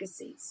our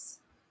legacies.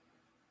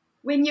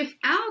 When you've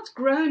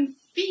outgrown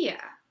fear,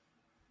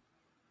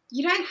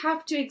 you don't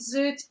have to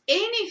exert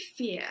any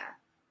fear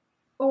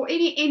or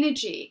any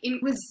energy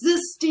in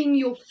resisting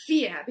your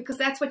fear, because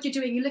that's what you're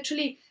doing. You're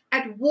literally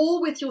at war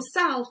with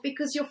yourself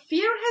because your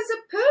fear has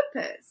a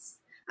purpose.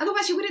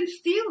 Otherwise, you wouldn't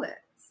feel it.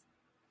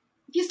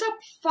 If you stop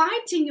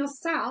fighting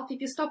yourself, if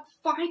you stop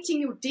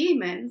fighting your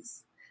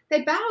demons,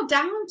 they bow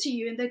down to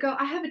you and they go,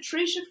 I have a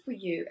treasure for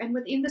you. And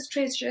within this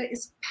treasure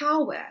is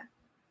power.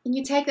 And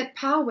you take that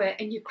power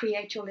and you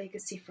create your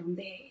legacy from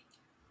there.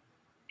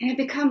 And it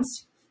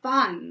becomes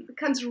fun. It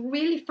becomes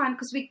really fun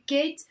because we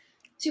get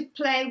to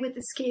play with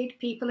the scared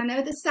people. I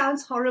know this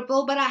sounds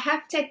horrible, but I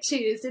have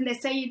tattoos and they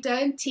say you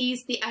don't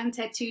tease the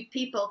untattooed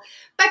people.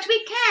 But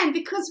we can,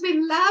 because we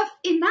love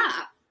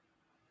enough.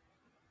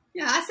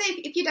 Yeah, I say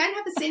if you don't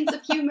have a sense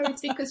of humor,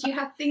 it's because you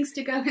have things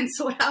to go and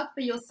sort out for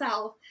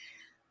yourself.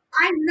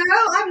 I know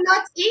I'm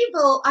not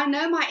evil. I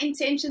know my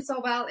intentions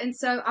are well. And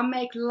so I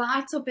make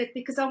light of it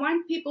because I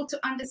want people to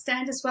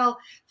understand as well.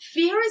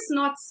 Fear is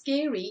not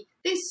scary.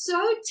 They're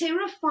so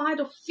terrified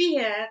of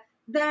fear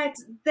that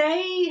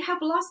they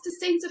have lost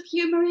a sense of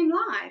humor in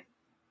life.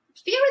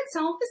 Fear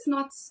itself is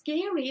not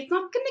scary. It's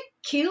not going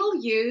to kill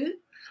you.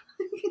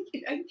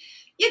 You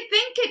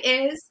think it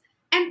is.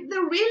 And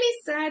the really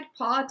sad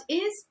part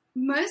is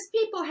most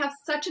people have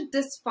such a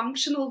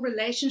dysfunctional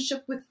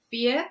relationship with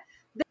fear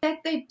that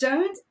they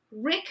don't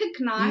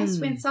recognize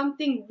when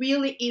something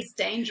really is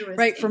dangerous.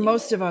 Right. For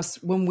most of us,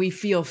 when we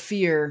feel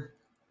fear,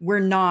 we're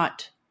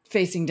not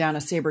facing down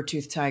a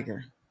saber-toothed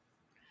tiger.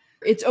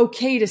 It's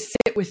okay to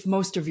sit with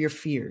most of your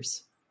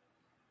fears.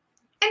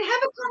 And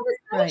have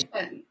a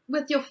conversation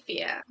with your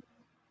fear.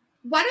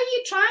 What are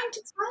you trying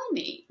to tell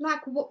me?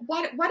 Like,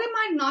 what am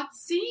I not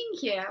seeing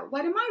here?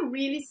 What am I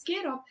really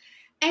scared of?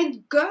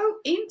 And go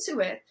into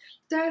it.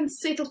 Don't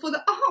settle for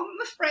the,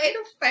 I'm afraid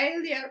of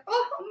failure.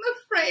 I'm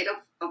afraid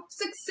of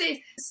success.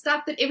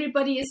 Stuff that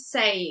everybody is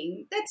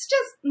saying. That's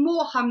just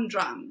more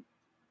humdrum.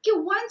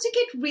 You want to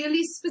get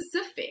really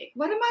specific.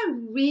 What am I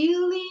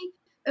really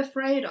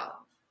afraid of?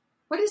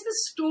 What is the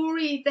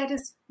story that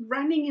is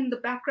running in the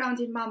background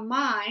in my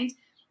mind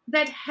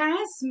that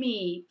has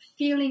me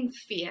feeling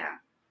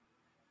fear?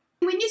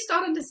 When you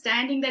start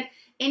understanding that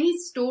any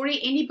story,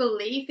 any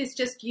belief is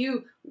just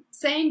you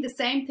saying the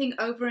same thing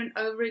over and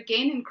over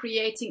again and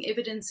creating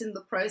evidence in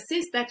the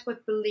process, that's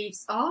what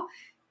beliefs are,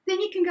 then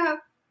you can go,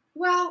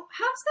 well,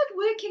 how's that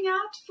working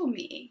out for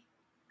me?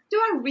 Do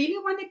I really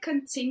want to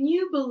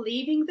continue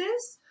believing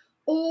this?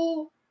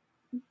 Or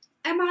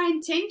am I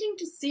intending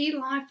to see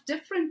life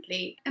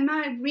differently? Am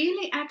I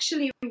really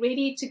actually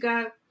ready to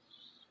go,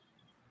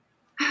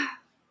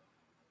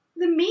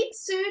 the meat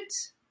suit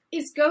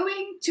is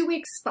going to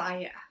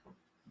expire.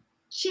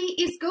 She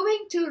is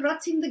going to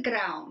rot in the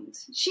ground.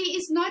 She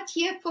is not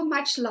here for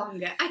much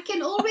longer. I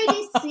can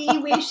already see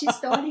where she's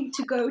starting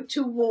to go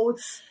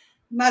towards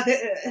Mother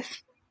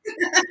Earth.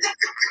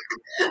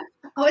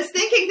 I was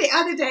thinking the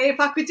other day, if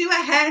I could do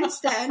a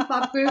handstand,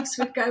 my boobs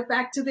would go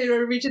back to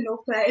their original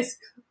place.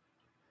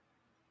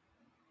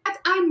 But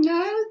I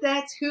know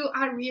that who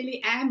I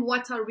really am,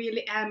 what I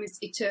really am is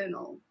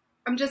eternal.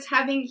 I'm just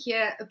having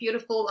here a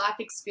beautiful life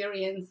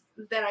experience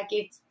that I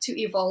get to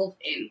evolve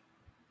in.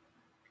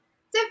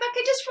 So if I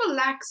could just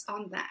relax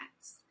on that.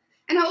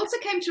 And I also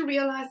came to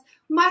realize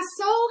my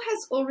soul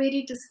has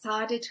already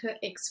decided her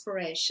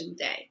expiration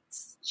date.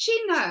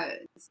 She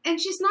knows, and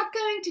she's not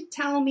going to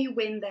tell me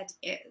when that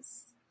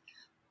is.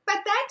 But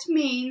that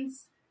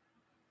means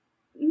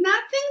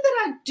nothing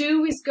that I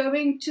do is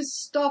going to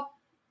stop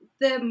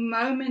the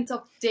moment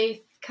of death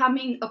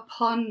coming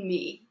upon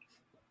me.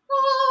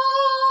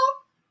 Oh,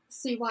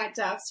 see white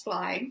doves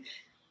flying.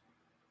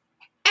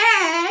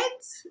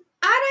 And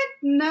I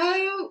don't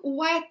know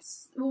what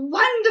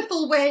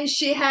wonderful way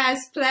she has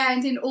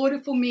planned in order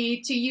for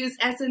me to use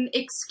as an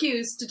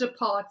excuse to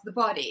depart the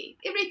body.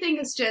 Everything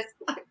is just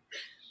like,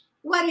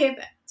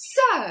 whatever.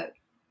 So,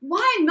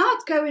 why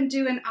not go and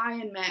do an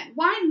Ironman?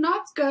 Why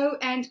not go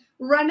and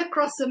run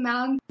across a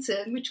mountain,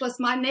 which was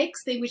my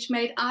next thing, which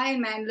made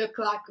Ironman look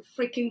like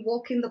a freaking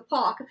walk in the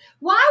park?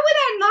 Why would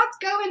I not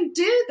go and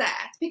do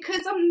that?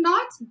 Because I'm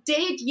not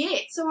dead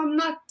yet, so I'm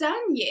not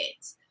done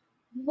yet.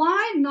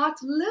 Why not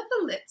live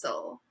a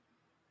little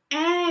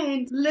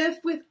and live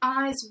with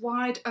eyes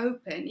wide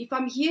open? If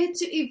I'm here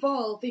to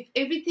evolve, if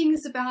everything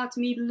is about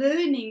me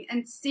learning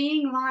and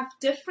seeing life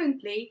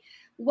differently,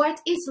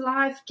 what is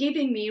life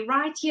giving me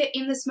right here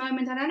in this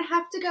moment? I don't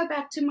have to go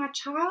back to my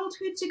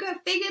childhood to go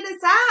figure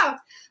this out.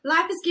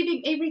 Life is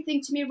giving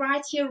everything to me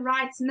right here,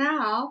 right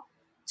now,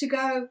 to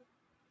go,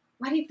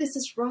 what if this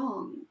is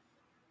wrong?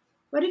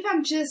 What if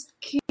I'm just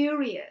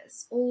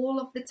curious all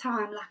of the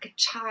time like a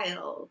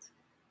child?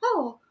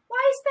 Oh,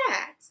 why is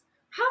that?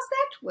 How's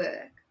that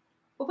work?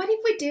 Or what if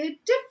we do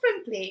it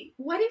differently?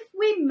 What if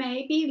we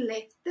maybe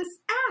left this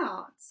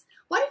out?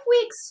 What if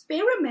we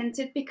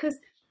experimented because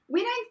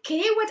we don't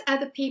care what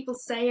other people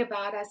say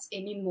about us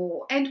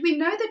anymore. And we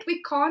know that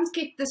we can't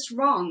get this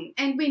wrong.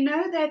 And we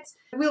know that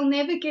we'll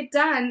never get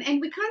done. And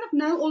we kind of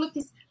know all of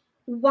this.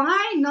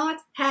 Why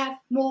not have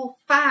more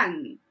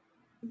fun?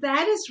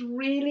 That is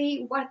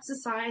really what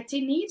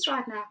society needs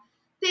right now.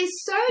 They're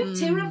so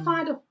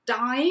terrified of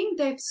dying,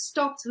 they've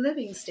stopped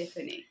living,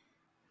 Stephanie.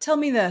 Tell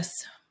me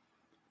this.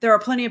 There are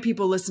plenty of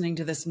people listening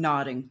to this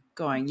nodding,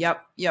 going,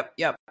 yep, yep,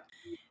 yep.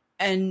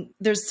 And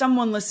there's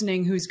someone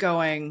listening who's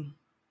going,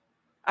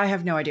 I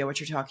have no idea what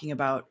you're talking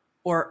about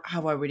or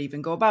how I would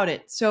even go about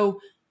it. So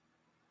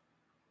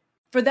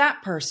for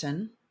that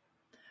person,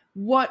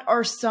 what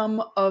are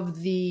some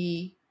of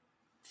the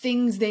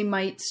things they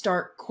might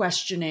start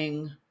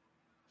questioning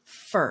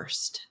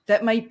first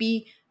that might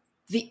be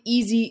the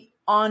easy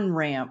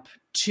on-ramp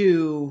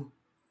to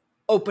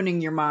opening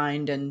your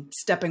mind and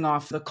stepping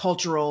off the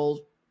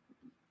cultural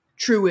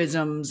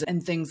truisms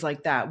and things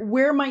like that?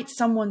 Where might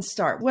someone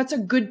start? What's a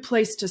good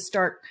place to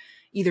start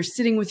either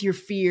sitting with your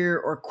fear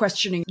or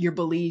questioning your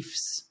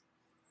beliefs?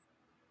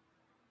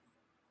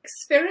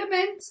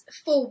 Experiment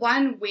for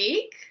 1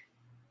 week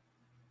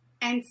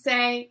and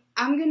say,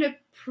 I'm going to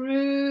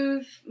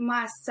prove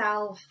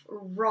myself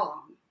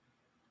wrong.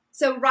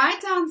 So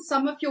write down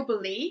some of your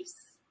beliefs,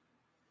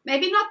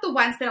 maybe not the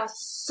ones that are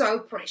so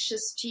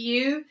precious to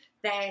you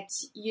that,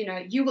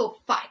 you will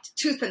fight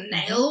tooth and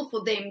nail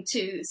for them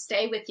to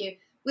stay with you.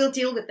 We'll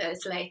deal with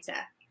those later.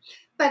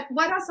 But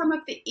what are some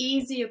of the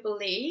easier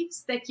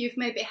beliefs that you've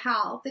maybe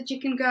held that you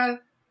can go,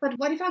 but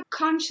what if I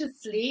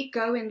consciously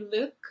go and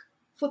look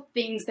for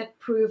things that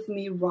prove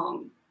me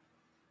wrong?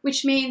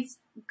 Which means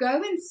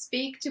go and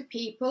speak to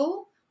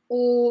people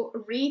or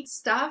read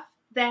stuff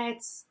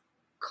that's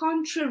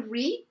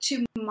contrary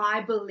to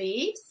my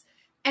beliefs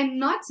and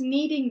not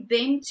needing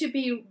them to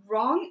be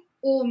wrong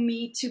or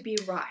me to be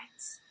right.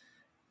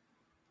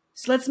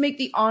 So let's make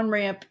the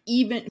on-ramp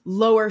even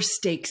lower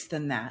stakes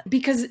than that.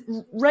 Because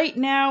right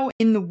now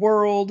in the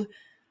world,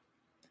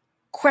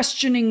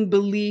 questioning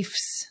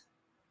beliefs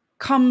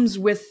comes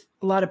with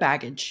a lot of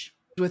baggage,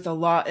 with a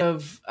lot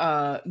of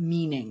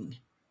meaning.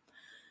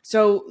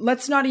 So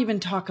let's not even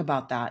talk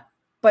about that.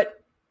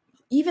 But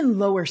even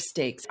lower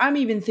stakes, I'm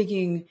even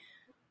thinking,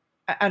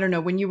 I don't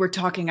know, when you were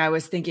talking, I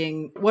was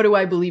thinking, what do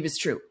I believe is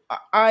true?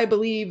 I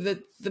believe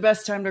that the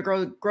best time to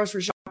go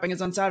grocery shopping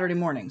is on Saturday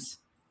mornings.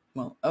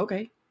 Well,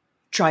 okay.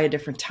 Try a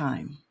different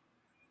time.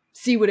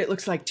 See what it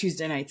looks like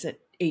Tuesday nights at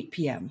 8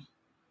 p.m.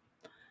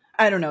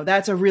 I don't know.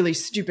 That's a really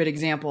stupid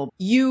example.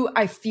 You,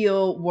 I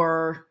feel,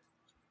 were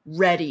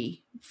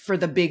ready for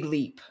the big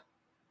leap.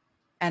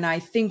 And I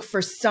think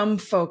for some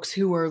folks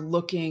who are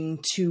looking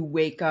to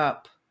wake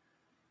up,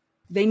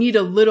 they need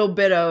a little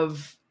bit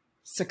of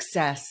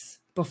success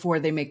before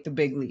they make the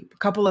big leap. A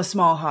couple of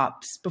small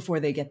hops before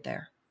they get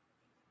there.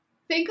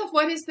 Think of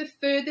what is the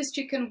furthest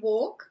you can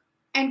walk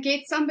and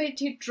get somebody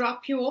to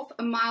drop you off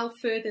a mile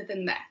further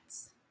than that.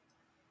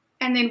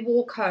 And then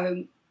walk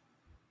home.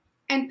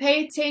 And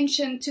pay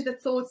attention to the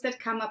thoughts that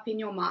come up in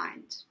your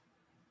mind.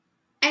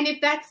 And if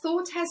that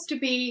thought has to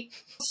be,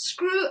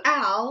 screw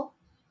Elle,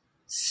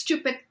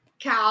 stupid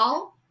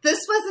cow,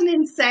 this was an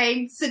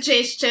insane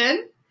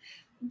suggestion,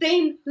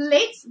 then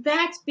let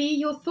that be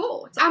your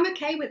thought. I'm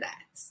okay with that.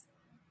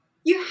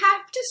 You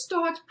have to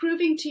start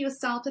proving to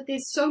yourself that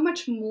there's so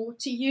much more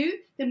to you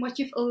than what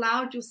you've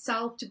allowed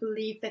yourself to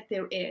believe that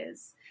there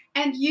is.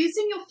 And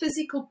using your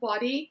physical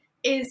body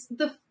is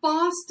the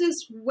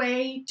fastest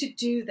way to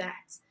do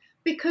that.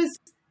 Because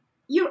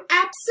you're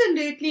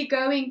absolutely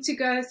going to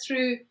go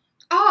through,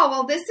 oh,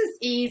 well, this is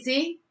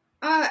easy.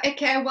 Oh,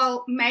 okay,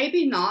 well,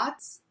 maybe not.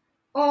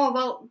 Oh,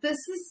 well, this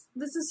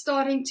is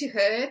starting to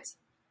hurt.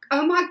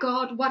 Oh my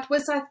God, what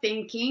was I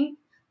thinking?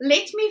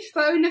 Let me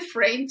phone a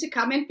friend to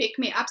come and pick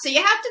me up. So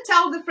you have to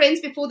tell the friends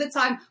before the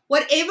time,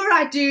 whatever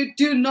I do,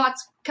 do not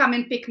come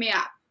and pick me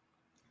up.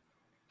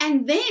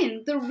 And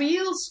then the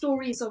real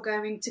stories are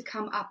going to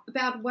come up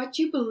about what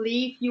you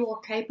believe you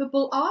are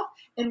capable of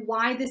and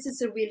why this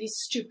is a really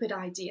stupid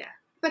idea.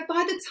 But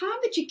by the time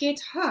that you get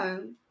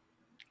home,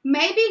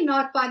 maybe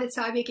not by the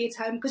time you get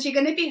home because you're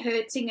going to be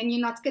hurting and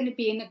you're not going to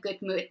be in a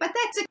good mood, but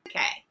that's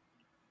okay.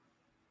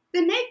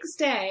 The next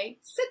day,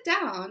 sit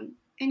down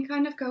and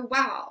kind of go,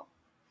 wow,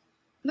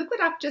 look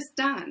what I've just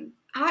done.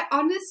 I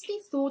honestly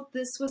thought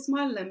this was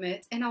my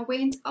limit and I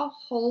went a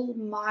whole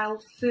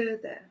mile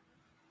further.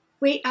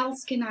 Where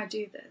else can I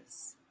do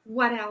this?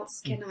 What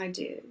else can I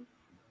do?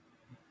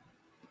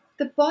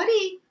 The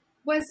body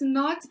was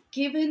not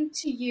given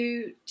to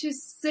you to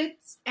sit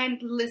and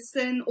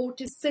listen or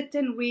to sit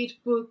and read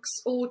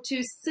books or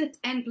to sit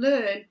and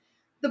learn.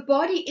 The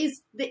body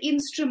is the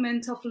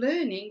instrument of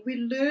learning. We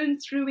learn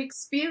through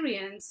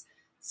experience.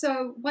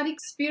 So what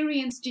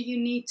experience do you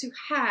need to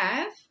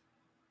have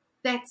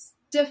that's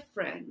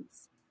different?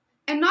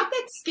 And not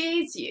that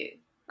scares you.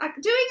 Like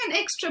doing an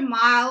extra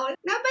mile,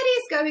 nobody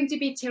is going to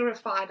be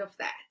terrified of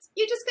that.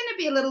 You're just going to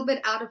be a little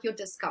bit out of your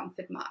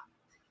discomfort mark.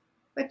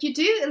 But you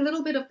do a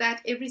little bit of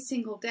that every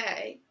single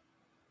day,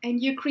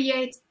 and you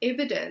create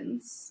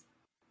evidence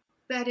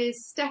that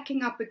is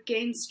stacking up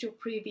against your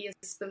previous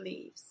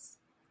beliefs.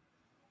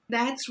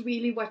 That's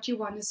really what you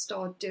want to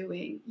start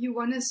doing. You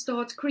want to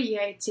start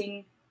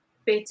creating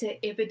better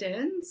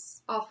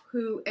evidence of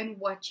who and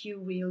what you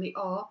really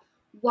are,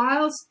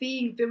 whilst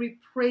being very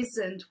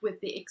present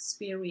with the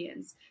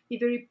experience. Be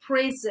very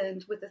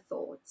present with the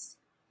thoughts.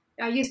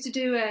 I used to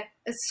do a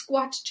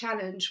squat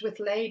challenge with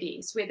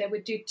ladies where they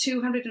would do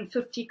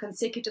 250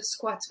 consecutive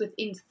squats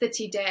within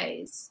 30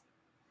 days.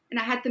 And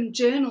I had them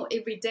journal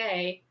every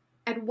day.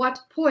 At what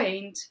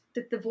point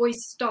did the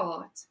voice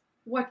start?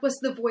 What was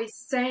the voice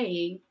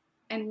saying?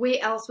 And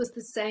where else was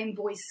the same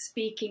voice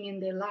speaking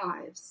in their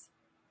lives?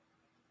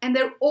 And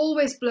they're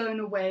always blown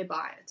away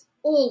by it.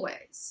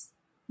 Always.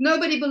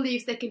 Nobody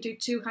believes they can do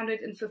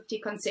 250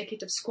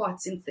 consecutive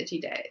squats in 30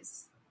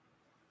 days.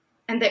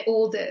 And they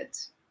all did.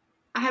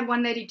 I had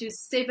one lady do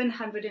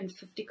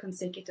 750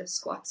 consecutive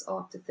squats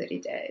after 30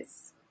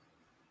 days.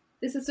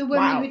 This is a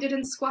woman who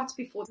didn't squat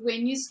before.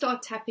 When you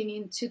start tapping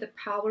into the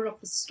power of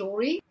the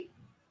story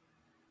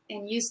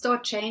and you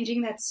start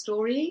changing that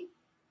story,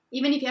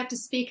 even if you have to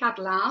speak out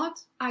loud,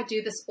 I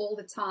do this all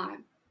the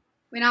time.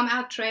 When I'm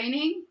out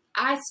training,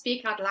 I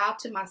speak out loud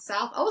to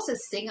myself. I also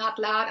sing out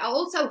loud. I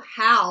also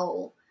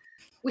howl,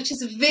 which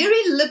is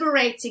very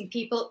liberating,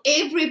 people.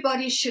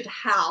 Everybody should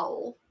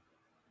howl.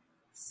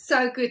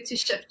 So good to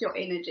shift your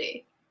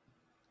energy.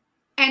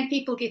 And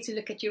people get to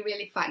look at you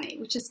really funny,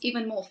 which is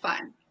even more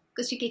fun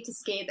because you get to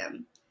scare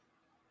them.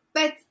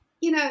 But,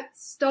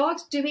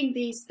 start doing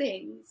these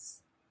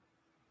things.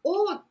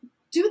 Or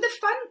do the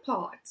fun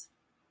part.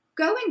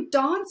 Go and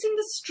dance in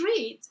the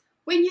street.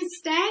 When you're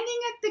standing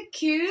at the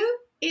queue,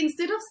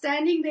 instead of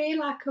standing there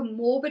like a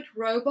morbid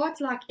robot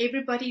like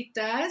everybody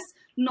does,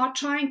 not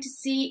trying to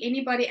see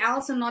anybody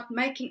else and not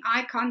making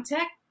eye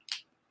contact,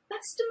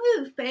 that's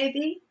the move,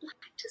 baby.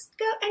 Just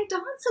go and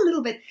dance a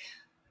little bit.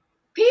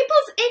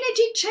 People's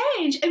energy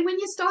change. And when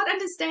you start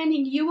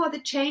understanding you are the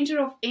changer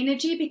of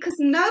energy, because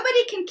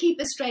nobody can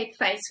keep a straight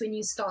face when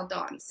you start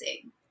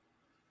dancing.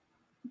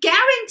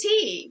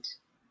 Guaranteed.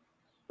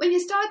 When you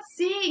start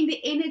seeing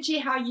the energy,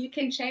 how you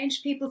can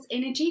change people's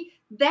energy,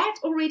 that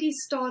already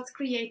starts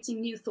creating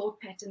new thought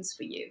patterns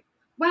for you.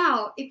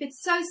 Wow, if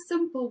it's so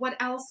simple,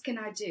 what else can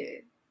I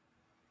do?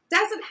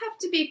 Doesn't have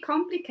to be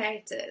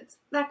complicated.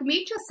 Like,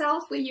 meet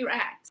yourself where you're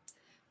at.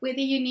 Whether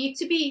you need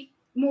to be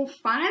more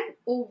fun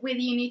or whether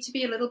you need to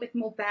be a little bit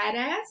more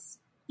badass,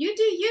 you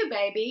do you,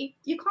 baby.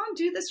 You can't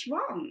do this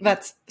wrong.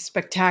 That's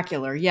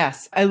spectacular.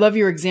 Yes. I love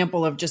your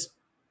example of just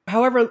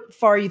however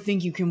far you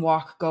think you can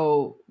walk,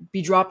 go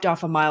be dropped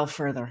off a mile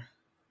further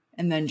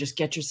and then just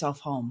get yourself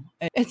home.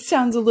 It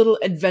sounds a little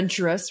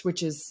adventurous,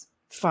 which is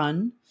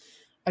fun,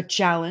 a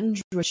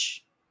challenge,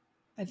 which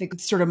I think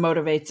sort of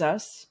motivates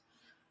us.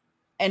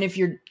 And if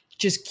you're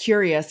just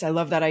curious, I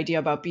love that idea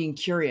about being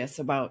curious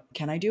about,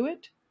 can I do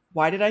it?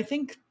 Why did I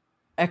think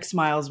X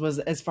miles was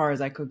as far as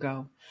I could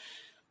go?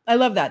 I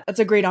love that. That's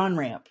a great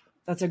on-ramp.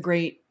 That's a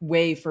great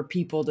way for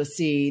people to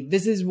see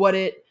this is what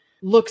it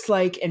looks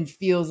like and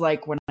feels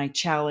like when I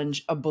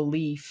challenge a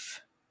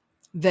belief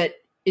that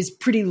is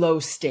pretty low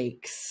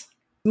stakes.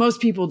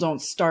 Most people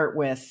don't start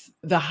with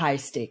the high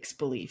stakes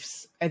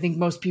beliefs. I think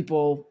most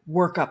people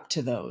work up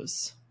to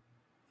those.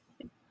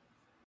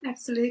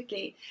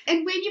 Absolutely.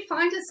 And when you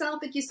find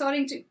yourself that you're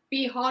starting to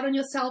be hard on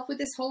yourself with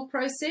this whole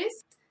process,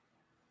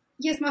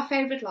 here's my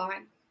favorite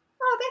line.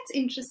 Oh, that's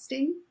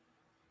interesting.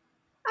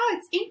 Oh,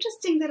 it's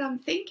interesting that I'm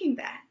thinking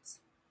that.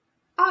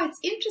 Oh, it's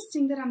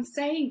interesting that I'm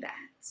saying that.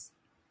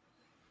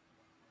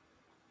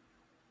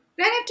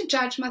 I don't have to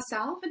judge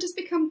myself and just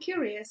become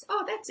curious.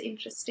 Oh, that's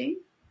interesting.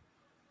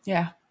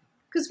 Yeah.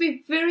 Because we're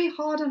very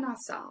hard on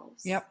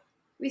ourselves. Yep.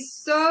 We're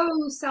so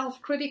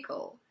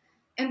self-critical.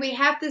 And we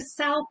have this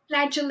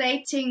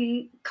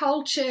self-flagellating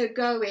culture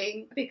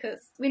going because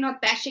we're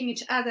not bashing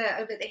each other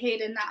over the head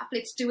enough.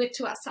 Let's do it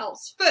to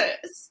ourselves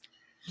first.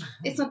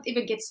 Let's not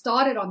even get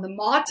started on the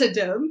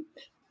martyrdom.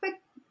 But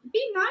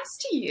be nice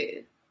to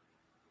you.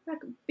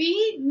 Like,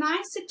 be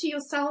nicer to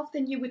yourself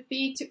than you would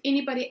be to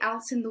anybody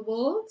else in the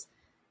world.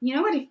 You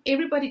know what? If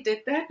everybody did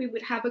that, we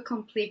would have a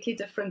completely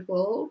different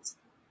world.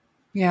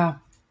 Yeah.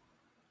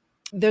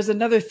 There's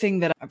another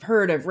thing that I've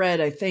heard, I've read,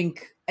 I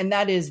think, and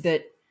that is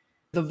that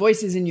the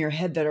voices in your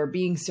head that are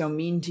being so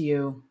mean to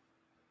you,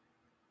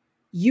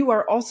 you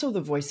are also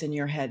the voice in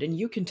your head and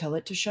you can tell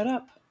it to shut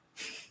up.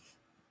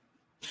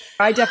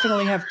 I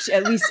definitely have,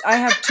 at least I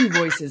have two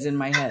voices in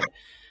my head.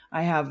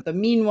 I have the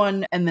mean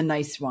one and the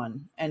nice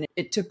one. And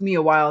it took me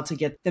a while to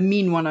get the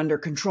mean one under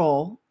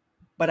control,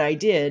 but I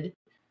did.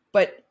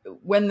 But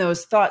when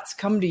those thoughts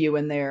come to you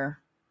and they're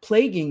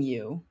plaguing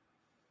you,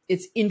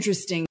 it's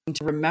interesting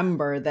to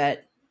remember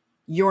that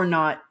you're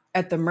not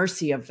at the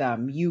mercy of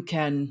them. You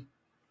can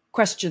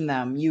question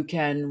them. You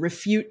can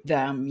refute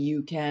them.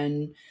 You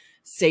can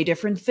say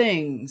different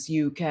things.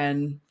 You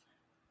can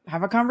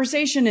have a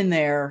conversation in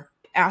there.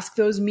 Ask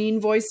those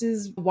mean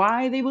voices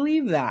why they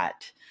believe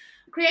that.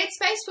 Create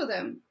space for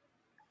them.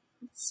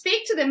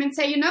 Speak to them and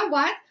say, you know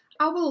what?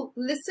 I will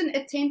listen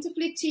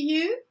attentively to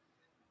you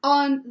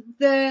on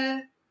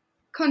the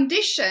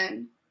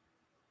condition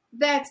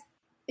that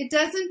it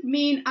doesn't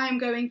mean I'm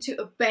going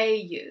to obey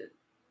you.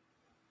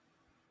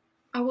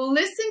 I will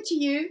listen to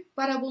you,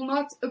 but I will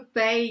not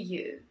obey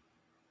you.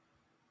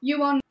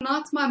 You are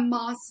not my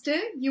master.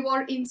 You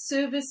are in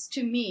service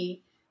to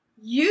me.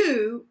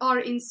 You are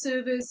in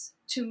service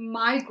to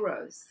my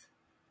growth.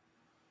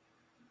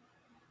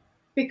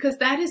 Because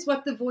that is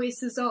what the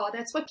voices are.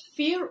 That's what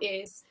fear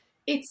is.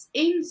 It's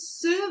in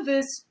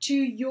service to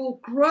your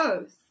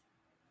growth.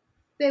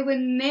 They were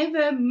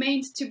never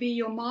meant to be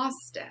your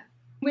master.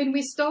 When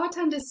we start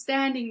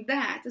understanding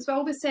that, as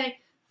well, we say,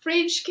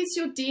 French kiss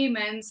your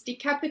demons,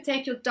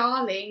 decapitate your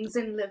darlings,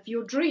 and live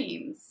your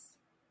dreams.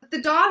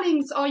 The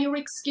darlings are your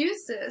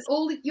excuses,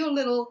 all your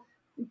little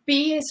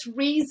BS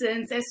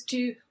reasons as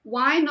to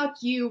why not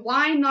you,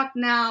 why not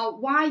now,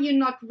 why you're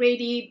not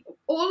ready,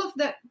 all of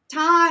the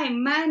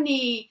time,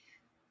 money,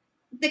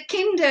 the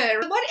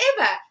kinder,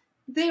 whatever.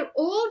 They're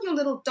all your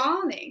little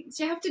darlings.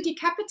 You have to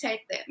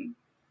decapitate them.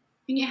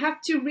 And you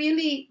have to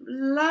really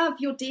love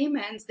your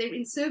demons. They're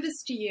in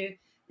service to you.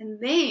 And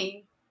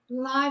then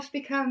life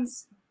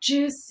becomes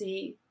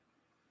juicy.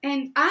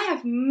 And I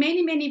have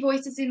many, many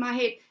voices in my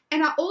head.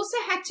 And I also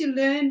had to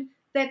learn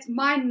that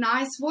my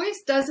nice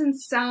voice doesn't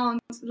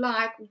sound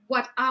like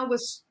what I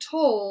was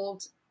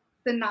told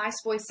the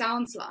nice voice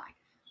sounds like.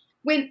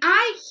 When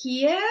I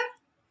hear,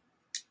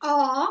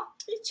 oh,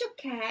 it's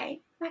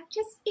okay, like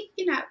just, that's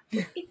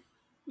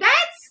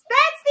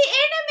the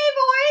enemy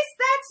voice.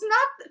 That's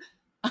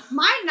not,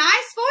 my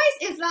nice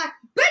voice is like,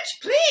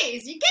 bitch,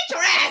 please, you get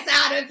your ass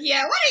out of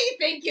here. What do you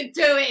think you're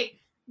doing?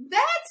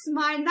 That's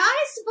my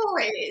nice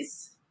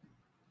voice.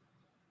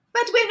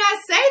 But when I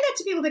say that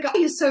to people, they go, oh,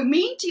 you're so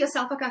mean to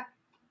yourself. I go,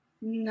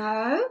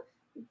 no,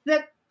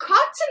 the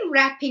cotton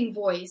wrapping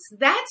voice,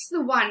 that's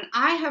the one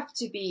I have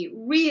to be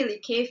really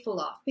careful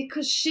of,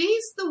 because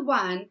she's the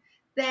one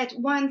that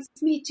wants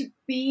me to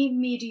be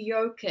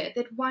mediocre,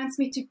 that wants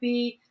me to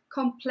be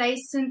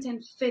complacent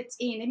and fit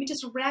in. Let me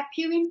just wrap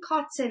you in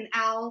cotton,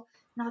 Elle,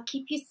 and I'll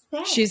keep you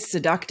safe. She's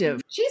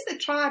seductive. She's the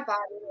tribe, by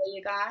the way,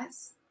 you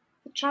guys.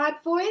 The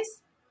tribe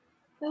voice.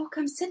 Well,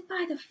 come sit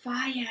by the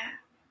fire.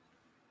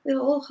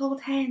 We'll all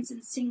hold hands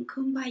and sing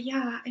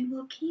Kumbaya, and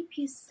we'll keep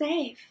you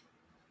safe.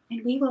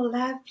 And we will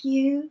love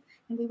you,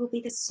 and we will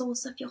be the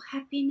source of your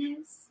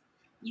happiness.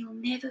 You'll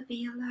never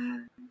be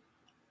alone.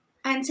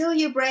 Until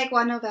you break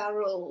one of our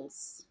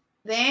rules.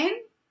 Then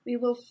we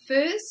will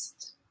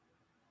first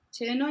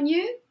turn on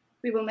you.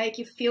 We will make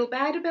you feel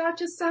bad about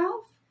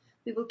yourself.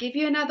 We will give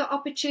you another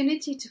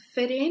opportunity to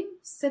fit in,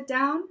 sit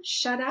down,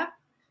 shut up,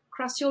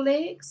 cross your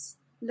legs,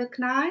 look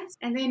nice.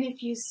 And then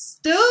if you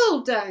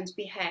still don't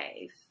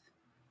behave,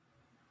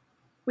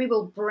 we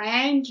will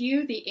brand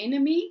you the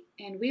enemy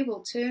and we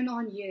will turn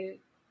on you.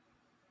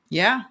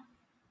 Yeah.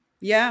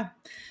 Yeah.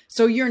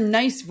 So your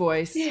nice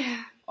voice,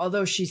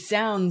 although she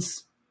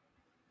sounds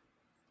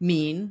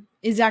mean,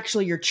 is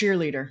actually your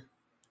cheerleader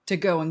to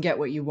go and get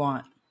what you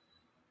want.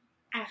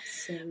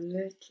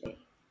 Absolutely.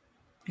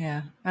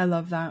 Yeah, I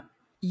love that.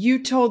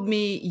 You told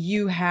me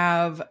you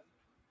have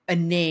a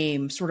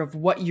name, sort of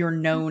what you're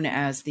known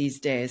as these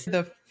days.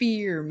 The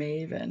Fear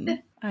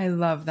Maven. I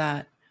love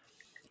that.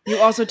 You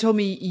also told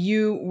me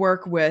you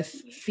work with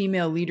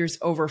female leaders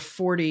over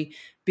 40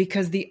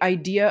 because the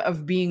idea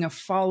of being a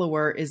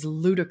follower is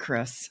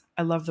ludicrous.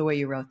 I love the way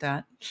you wrote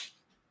that.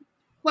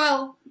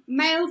 Well,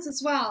 males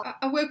as well.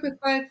 I work with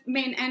both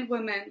men and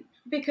women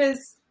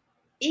because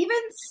even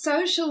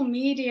social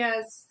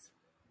media's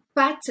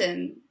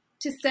button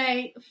to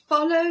say,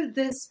 follow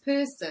this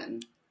person.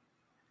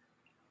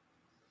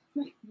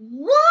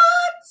 What?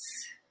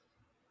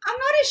 I'm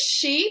not a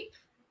sheep.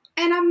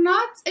 And I'm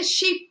not a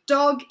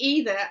sheepdog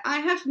either. I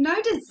have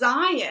no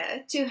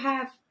desire to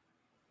have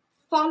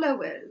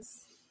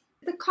followers.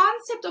 The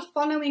concept of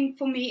following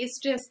for me is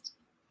just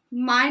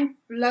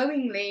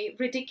mind-blowingly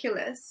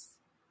ridiculous.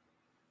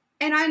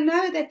 And I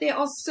know that there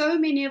are so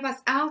many of us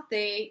out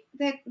there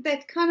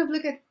that kind of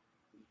look at,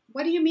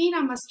 what do you mean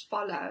I must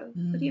follow?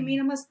 What do you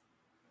mean I must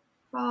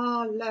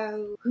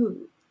follow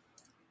who?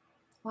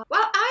 Well,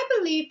 I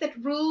believe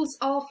that rules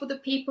are for the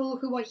people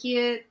who are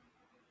here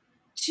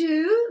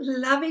to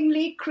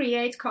lovingly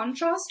create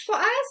contrast for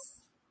us.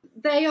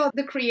 They are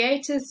the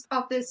creators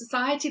of the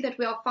society that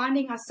we are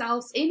finding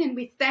ourselves in, and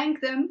we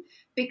thank them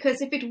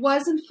because if it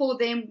wasn't for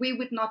them, we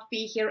would not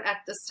be here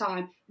at this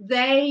time.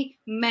 They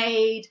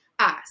made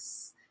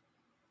us.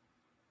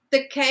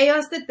 The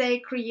chaos that they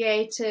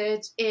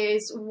created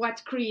is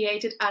what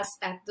created us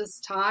at this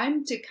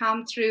time to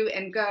come through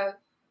and go,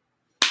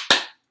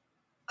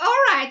 all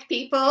right,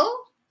 people.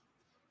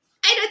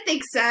 I don't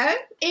think so.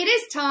 It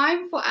is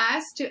time for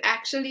us to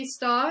actually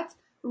start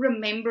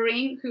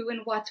remembering who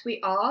and what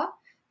we are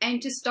and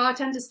to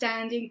start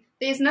understanding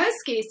there's no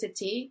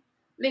scarcity.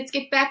 Let's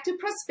get back to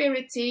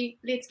prosperity.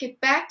 Let's get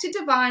back to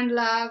divine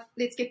love.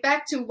 Let's get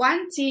back to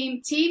one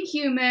team, Team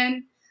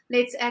Human.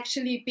 Let's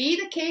actually be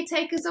the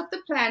caretakers of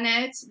the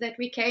planet that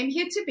we came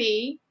here to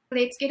be.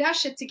 Let's get our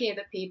shit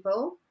together,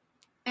 people.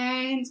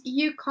 And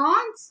you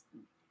can't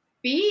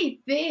be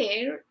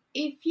there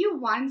if you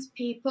want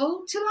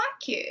people to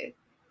like you.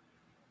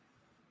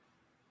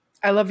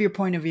 I love your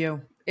point of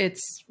view.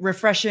 It's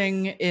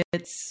refreshing.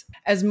 It's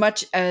as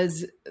much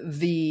as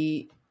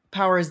the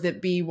powers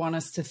that be want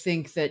us to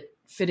think that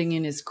fitting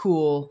in is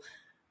cool.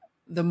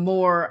 The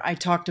more I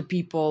talk to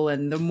people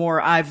and the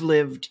more I've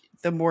lived,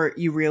 the more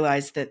you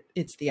realize that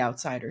it's the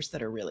outsiders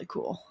that are really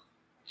cool.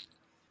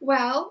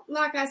 Well,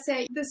 like I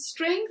say, the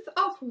strength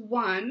of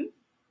one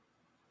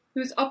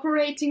who's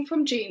operating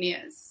from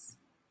genius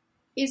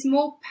is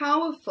more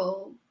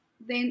powerful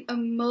than a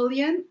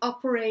million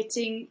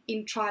operating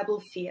in tribal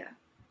fear.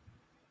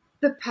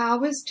 The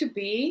powers to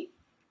be,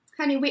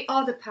 honey, we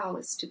are the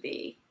powers to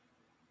be.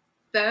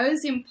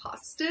 Those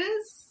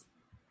imposters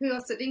who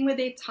are sitting with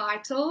their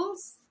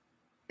titles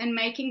and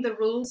making the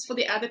rules for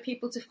the other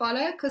people to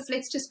follow, because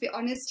let's just be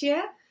honest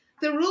here,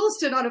 the rules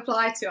do not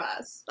apply to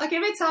us. Like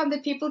every time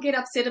that people get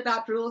upset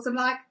about rules, I'm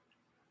like,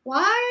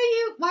 why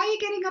are you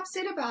getting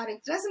upset about it?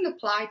 It doesn't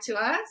apply to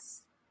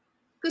us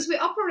because we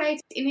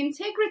operate in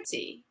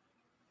integrity.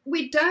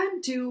 We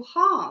don't do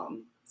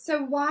harm.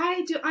 So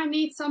why do I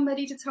need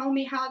somebody to tell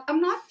me how?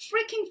 I'm not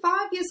freaking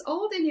 5 years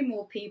old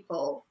anymore,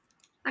 people.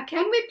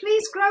 Can we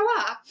please grow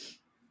up?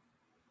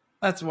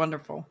 That's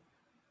wonderful.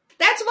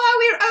 That's why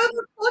we're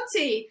over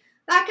 40.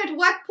 Like, at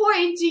what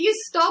point do you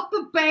stop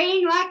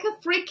obeying like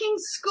a freaking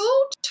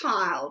school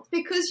child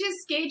because you're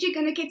scared you're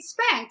going to get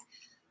spanked?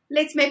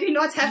 Let's maybe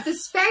not have the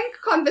spank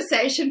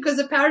conversation, because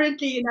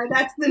apparently, you know,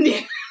 that's the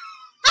new.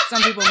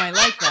 Some people might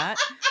like that,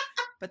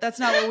 but that's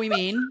not what we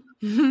mean.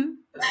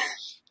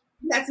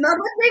 That's not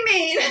what we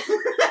mean.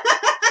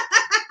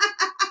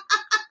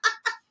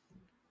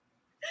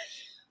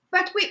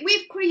 But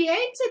we've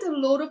created a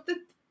lot of the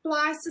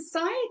fly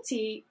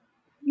society.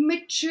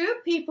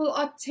 Mature people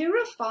are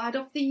terrified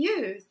of the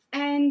youth,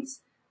 and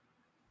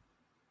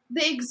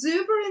the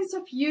exuberance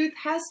of youth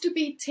has to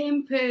be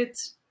tempered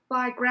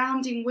by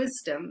grounding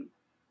wisdom.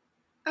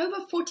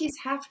 Over 40s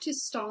have to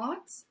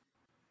start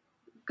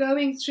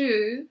going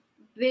through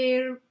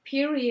their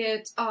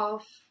period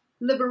of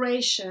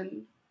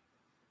liberation,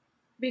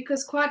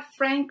 because quite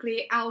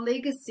frankly, our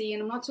legacy,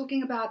 and I'm not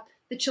talking about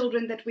the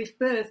children that we've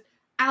birthed,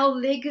 our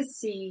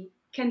legacy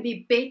can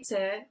be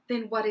better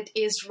than what it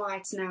is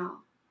right now.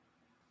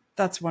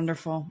 That's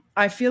wonderful.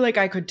 I feel like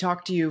I could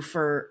talk to you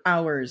for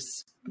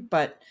hours,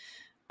 but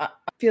I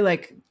feel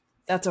like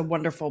that's a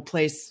wonderful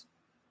place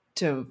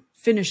to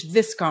finish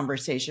this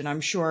conversation. I'm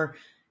sure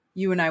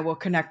you and I will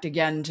connect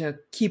again to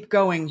keep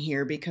going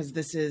here, because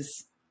this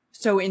is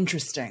so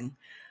interesting.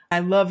 I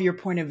love your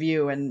point of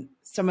view and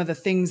some of the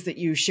things that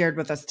you shared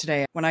with us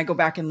today. When I go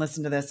back and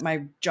listen to this,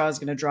 my jaw is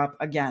going to drop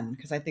again,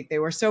 because I think they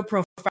were so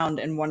profound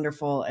and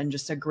wonderful and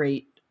just a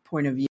great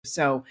point of view.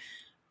 So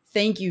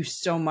thank you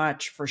so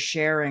much for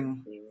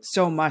sharing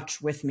so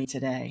much with me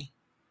today.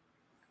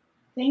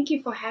 Thank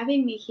you for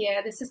having me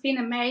here. This has been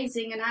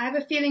amazing. And I have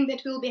a feeling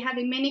that we'll be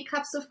having many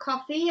cups of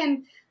coffee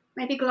and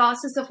maybe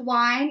glasses of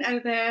wine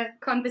over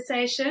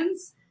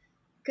conversations.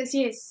 Because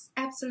yes,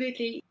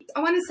 absolutely.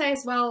 I want to say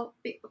as well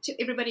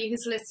to everybody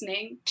who's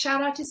listening,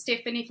 shout out to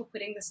Stephanie for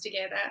putting this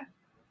together.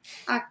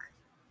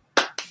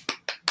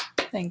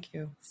 Thank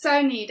you.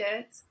 So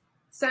needed.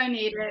 So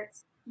needed.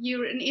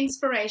 You're an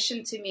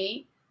inspiration to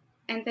me.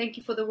 And thank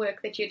you for the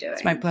work that you're doing.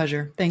 It's my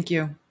pleasure. Thank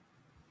you.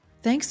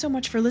 Thanks so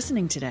much for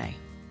listening today.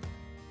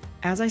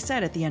 As I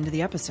said at the end of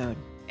the episode,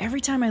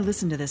 every time I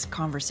listen to this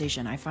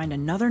conversation, I find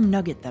another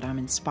nugget that I'm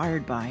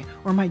inspired by,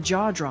 or my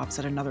jaw drops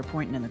at another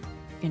point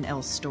in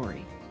Elle's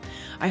story.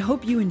 I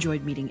hope you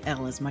enjoyed meeting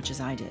Elle as much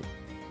as I did.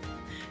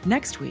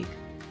 Next week,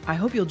 I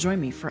hope you'll join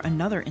me for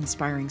another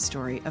inspiring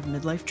story of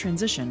midlife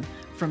transition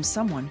from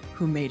someone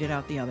who made it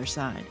out the other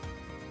side.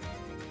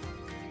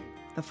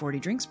 The 40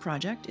 Drinks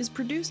Project is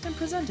produced and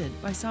presented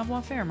by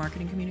Savoir Faire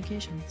Marketing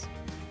Communications.